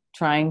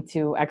trying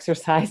to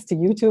exercise to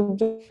YouTube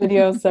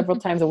videos several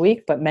times a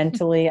week, but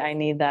mentally I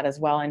need that as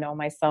well. I know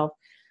myself.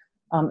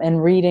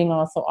 And reading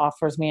also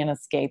offers me an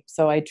escape.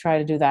 So I try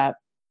to do that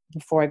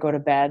before I go to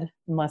bed,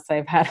 unless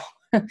I've had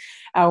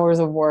hours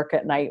of work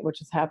at night, which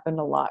has happened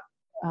a lot,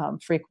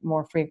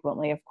 more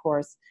frequently, of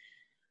course.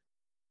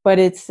 But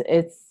it's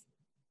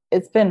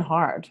been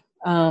hard.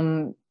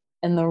 And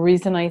the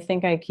reason I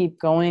think I keep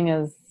going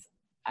is,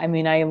 I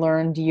mean, I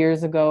learned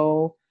years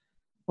ago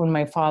when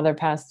my father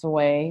passed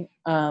away,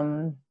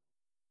 and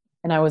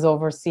I was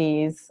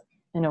overseas,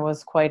 and it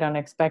was quite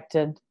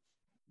unexpected,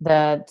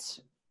 that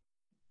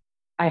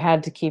I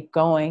had to keep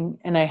going,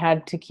 and I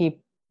had to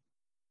keep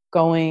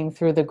going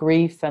through the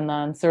grief and the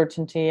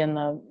uncertainty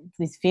and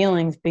these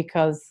feelings,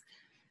 because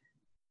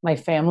my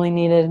family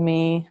needed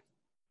me.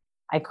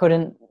 I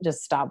couldn't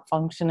just stop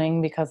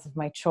functioning because of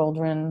my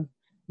children,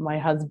 my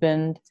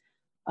husband.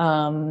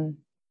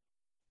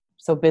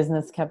 So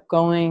business kept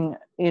going,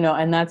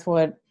 and that's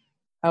what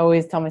I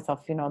always tell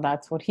myself,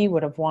 that's what he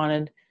would have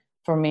wanted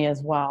for me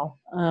as well.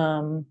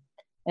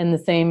 And the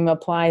same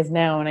applies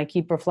now. And I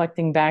keep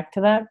reflecting back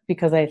to that,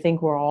 because I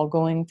think we're all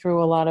going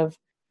through a lot of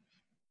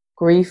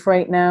grief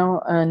right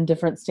now and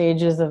different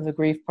stages of the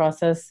grief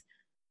process,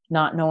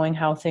 not knowing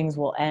how things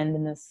will end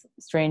in this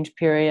strange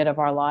period of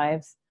our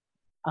lives.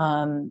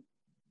 But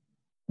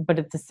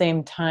at the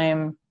same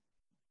time,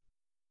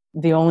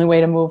 the only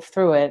way to move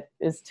through it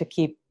is to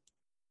keep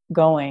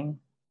going.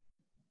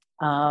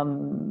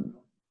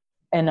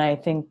 And I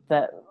think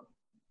that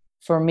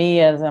for me,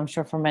 as I'm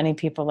sure for many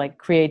people, like,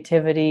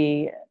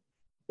 creativity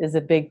is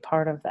a big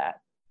part of that.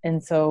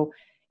 And so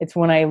it's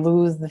when I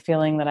lose the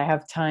feeling that I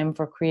have time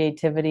for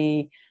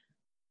creativity,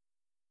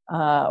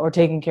 or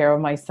taking care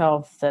of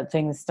myself, that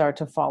things start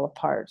to fall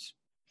apart.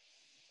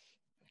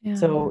 Yeah.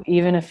 So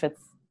even if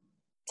it's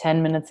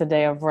 10 minutes a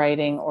day of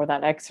writing, or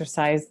that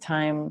exercise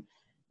time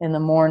in the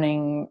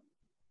morning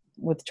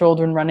with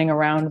children running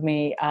around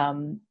me,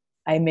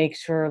 I make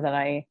sure that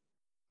I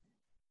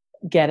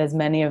get as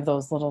many of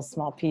those little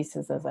small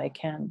pieces as I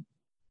can,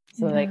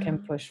 so that I can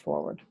push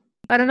forward.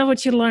 I don't know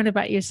what you learned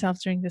about yourself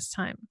during this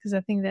time, because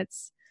I think that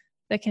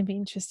can be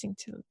interesting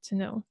to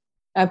know.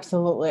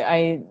 Absolutely.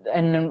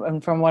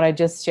 And from what I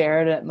just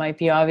shared, it might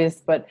be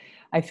obvious, but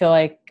I feel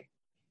like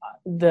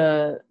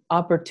the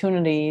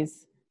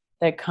opportunities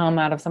that come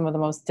out of some of the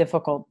most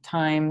difficult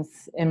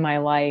times in my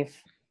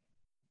life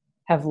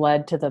have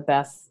led to the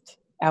best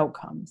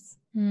outcomes.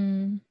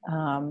 And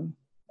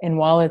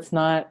while it's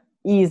not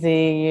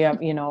easy,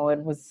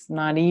 it was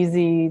not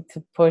easy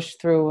to push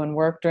through and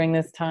work during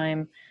this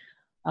time.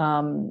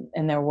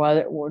 And there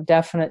were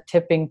definite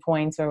tipping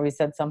points where we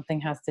said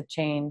something has to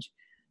change.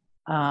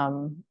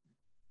 And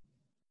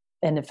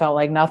it felt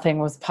like nothing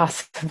was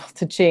possible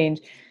to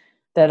change,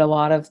 that a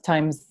lot of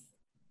times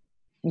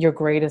your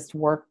greatest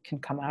work can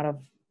come out of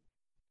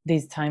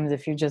these times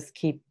if you just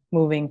keep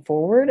moving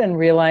forward and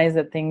realize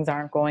that things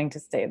aren't going to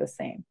stay the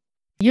same.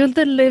 You're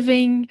the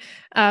living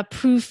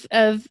proof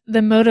of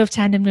the motto of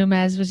Tandem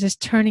Nomads, which is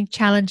turning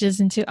challenges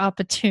into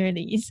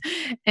opportunities.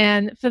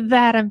 And for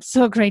that, I'm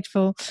so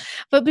grateful.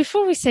 But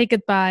before we say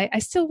goodbye, I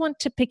still want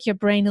to pick your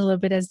brain a little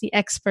bit as the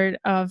expert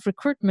of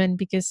recruitment,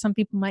 because some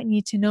people might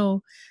need to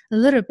know a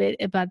little bit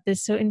about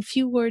this. So in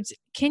few words,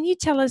 can you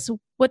tell us,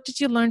 what did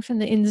you learn from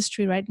the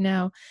industry right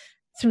now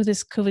through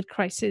this COVID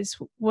crisis?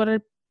 What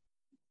are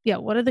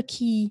the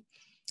key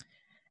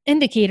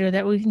indicator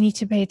that we need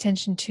to pay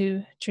attention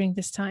to during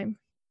this time?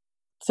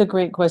 It's a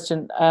great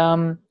question.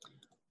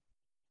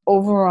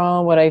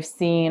 Overall, what I've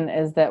seen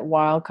is that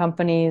while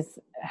companies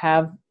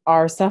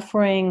are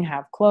suffering,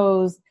 have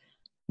closed,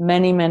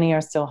 many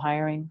are still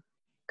hiring.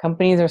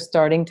 Companies are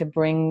starting to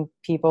bring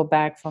people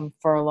back from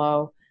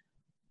furlough.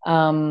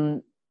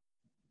 And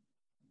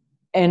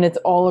it's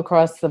all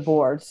across the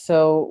board.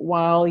 So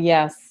while,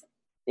 yes,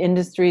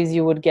 industries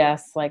you would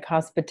guess, like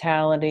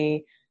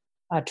hospitality,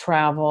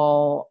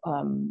 travel,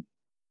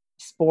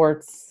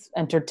 sports,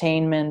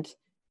 entertainment,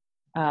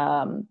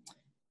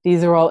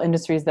 these are all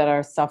industries that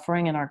are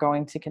suffering and are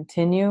going to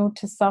continue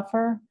to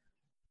suffer.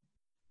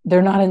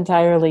 They're not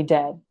entirely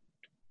dead.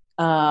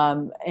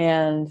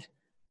 And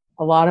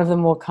a lot of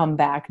them will come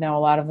back. Now,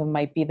 a lot of them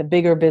might be the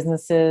bigger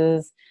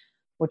businesses,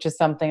 which is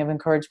something I've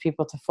encouraged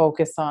people to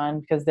focus on,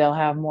 because they'll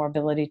have more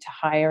ability to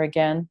hire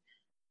again.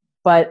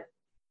 But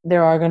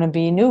there are going to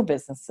be new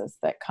businesses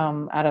that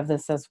come out of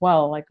this as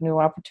well, like new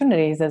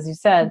opportunities, as you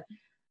said,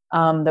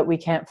 that we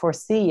can't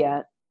foresee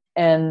yet.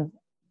 And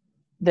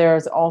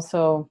there's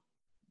also,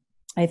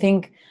 I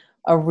think,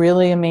 a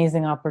really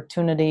amazing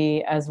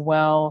opportunity as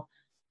well,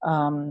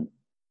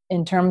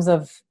 in terms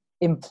of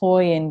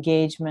employee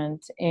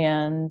engagement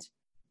and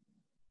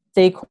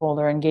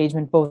stakeholder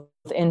engagement, both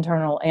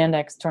internal and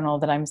external,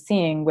 that I'm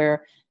seeing,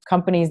 where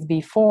companies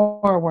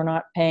before were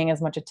not paying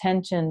as much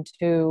attention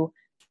to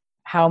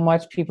how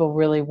much people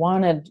really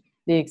wanted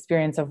the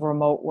experience of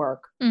remote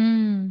work.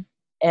 Mm.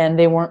 And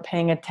they weren't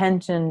paying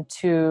attention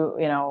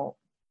to,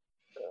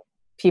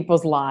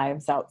 people's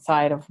lives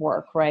outside of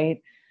work,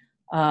 right?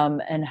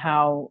 And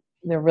how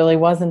there really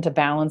wasn't a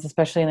balance,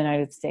 especially in the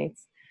United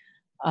States,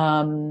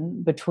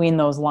 between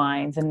those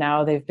lines. And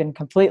now they've been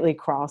completely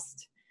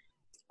crossed.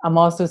 I'm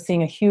also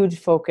seeing a huge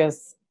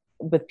focus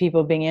with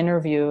people being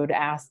interviewed,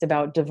 asked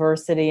about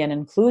diversity and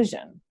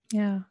inclusion.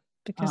 Yeah,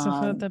 because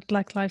of the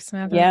Black Lives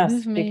Matter yes,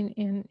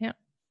 movement. Yeah.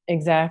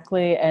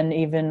 Exactly. And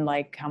even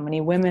like, how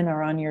many women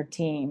are on your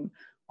team?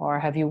 Or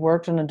have you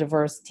worked on a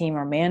diverse team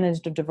or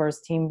managed a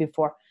diverse team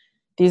before?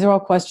 These are all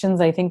questions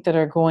I think that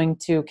are going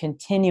to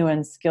continue,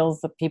 and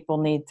skills that people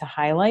need to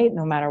highlight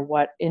no matter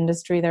what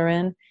industry they're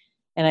in.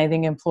 And I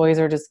think employees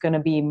are just going to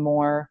be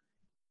more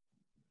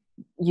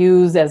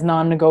used as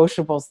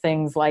non-negotiables,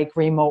 things like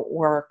remote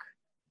work,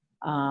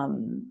 or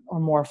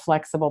more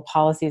flexible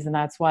policies. And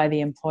that's why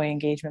the employee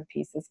engagement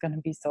piece is going to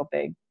be so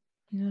big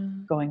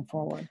going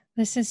forward.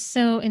 This is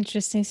so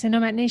interesting. So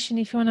Nomad Nation,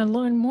 if you want to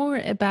learn more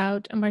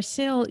about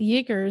Marcel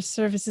Jaeger's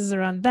services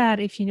around that,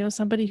 if you know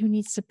somebody who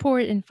needs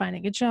support in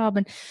finding a job,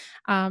 and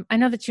I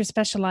know that you're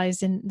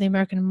specialized in the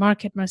American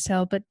market,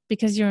 Marcel, but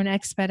because you're an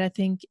expat, I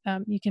think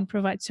you can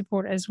provide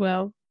support as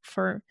well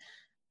for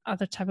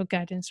other type of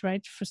guidance,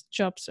 right? For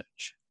job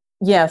search.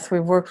 Yes,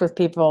 we've worked with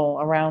people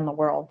around the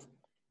world.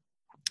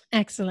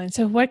 Excellent.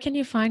 So where can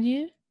you find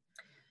you?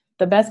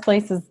 The best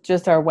place is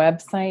just our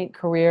website,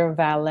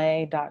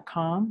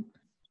 careervalet.com.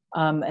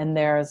 And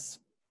there's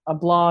a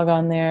blog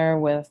on there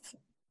with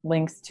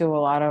links to a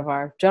lot of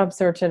our job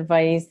search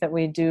advice that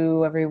we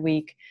do every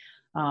week,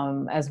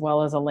 as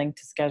well as a link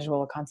to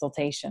schedule a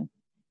consultation.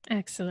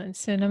 Excellent.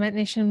 So Nomad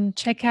Nation,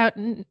 check out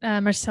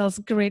Marcel's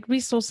great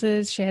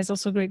resources. She has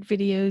also great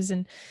videos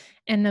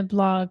and a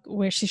blog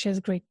where she shares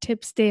great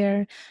tips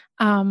there.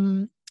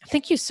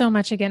 Thank you so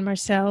much again,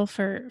 Marcel,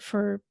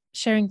 for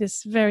sharing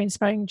this very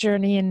inspiring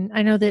journey. And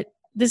I know that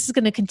this is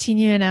going to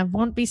continue, and I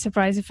won't be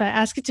surprised if I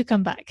ask you to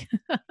come back.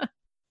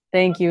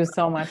 Thank you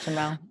so much,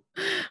 Amel.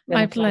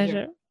 My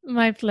pleasure.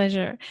 My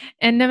pleasure.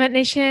 And Nomad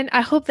Nation,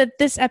 I hope that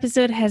this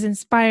episode has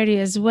inspired you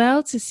as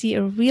well to see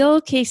a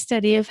real case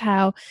study of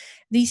how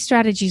these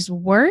strategies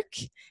work,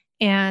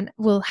 and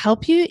will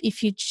help you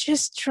if you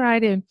just try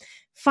to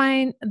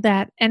find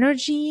that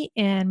energy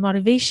and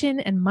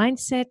motivation and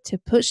mindset to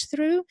push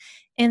through,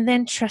 and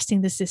then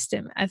trusting the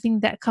system. I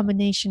think that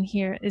combination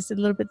here is a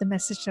little bit the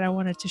message that I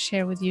wanted to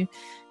share with you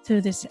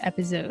through this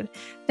episode.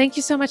 Thank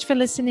you so much for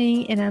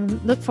listening, and I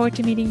look forward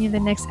to meeting you in the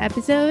next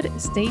episode.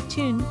 Stay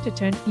tuned to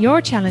turn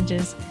your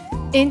challenges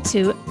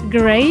into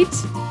great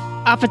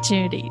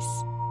opportunities.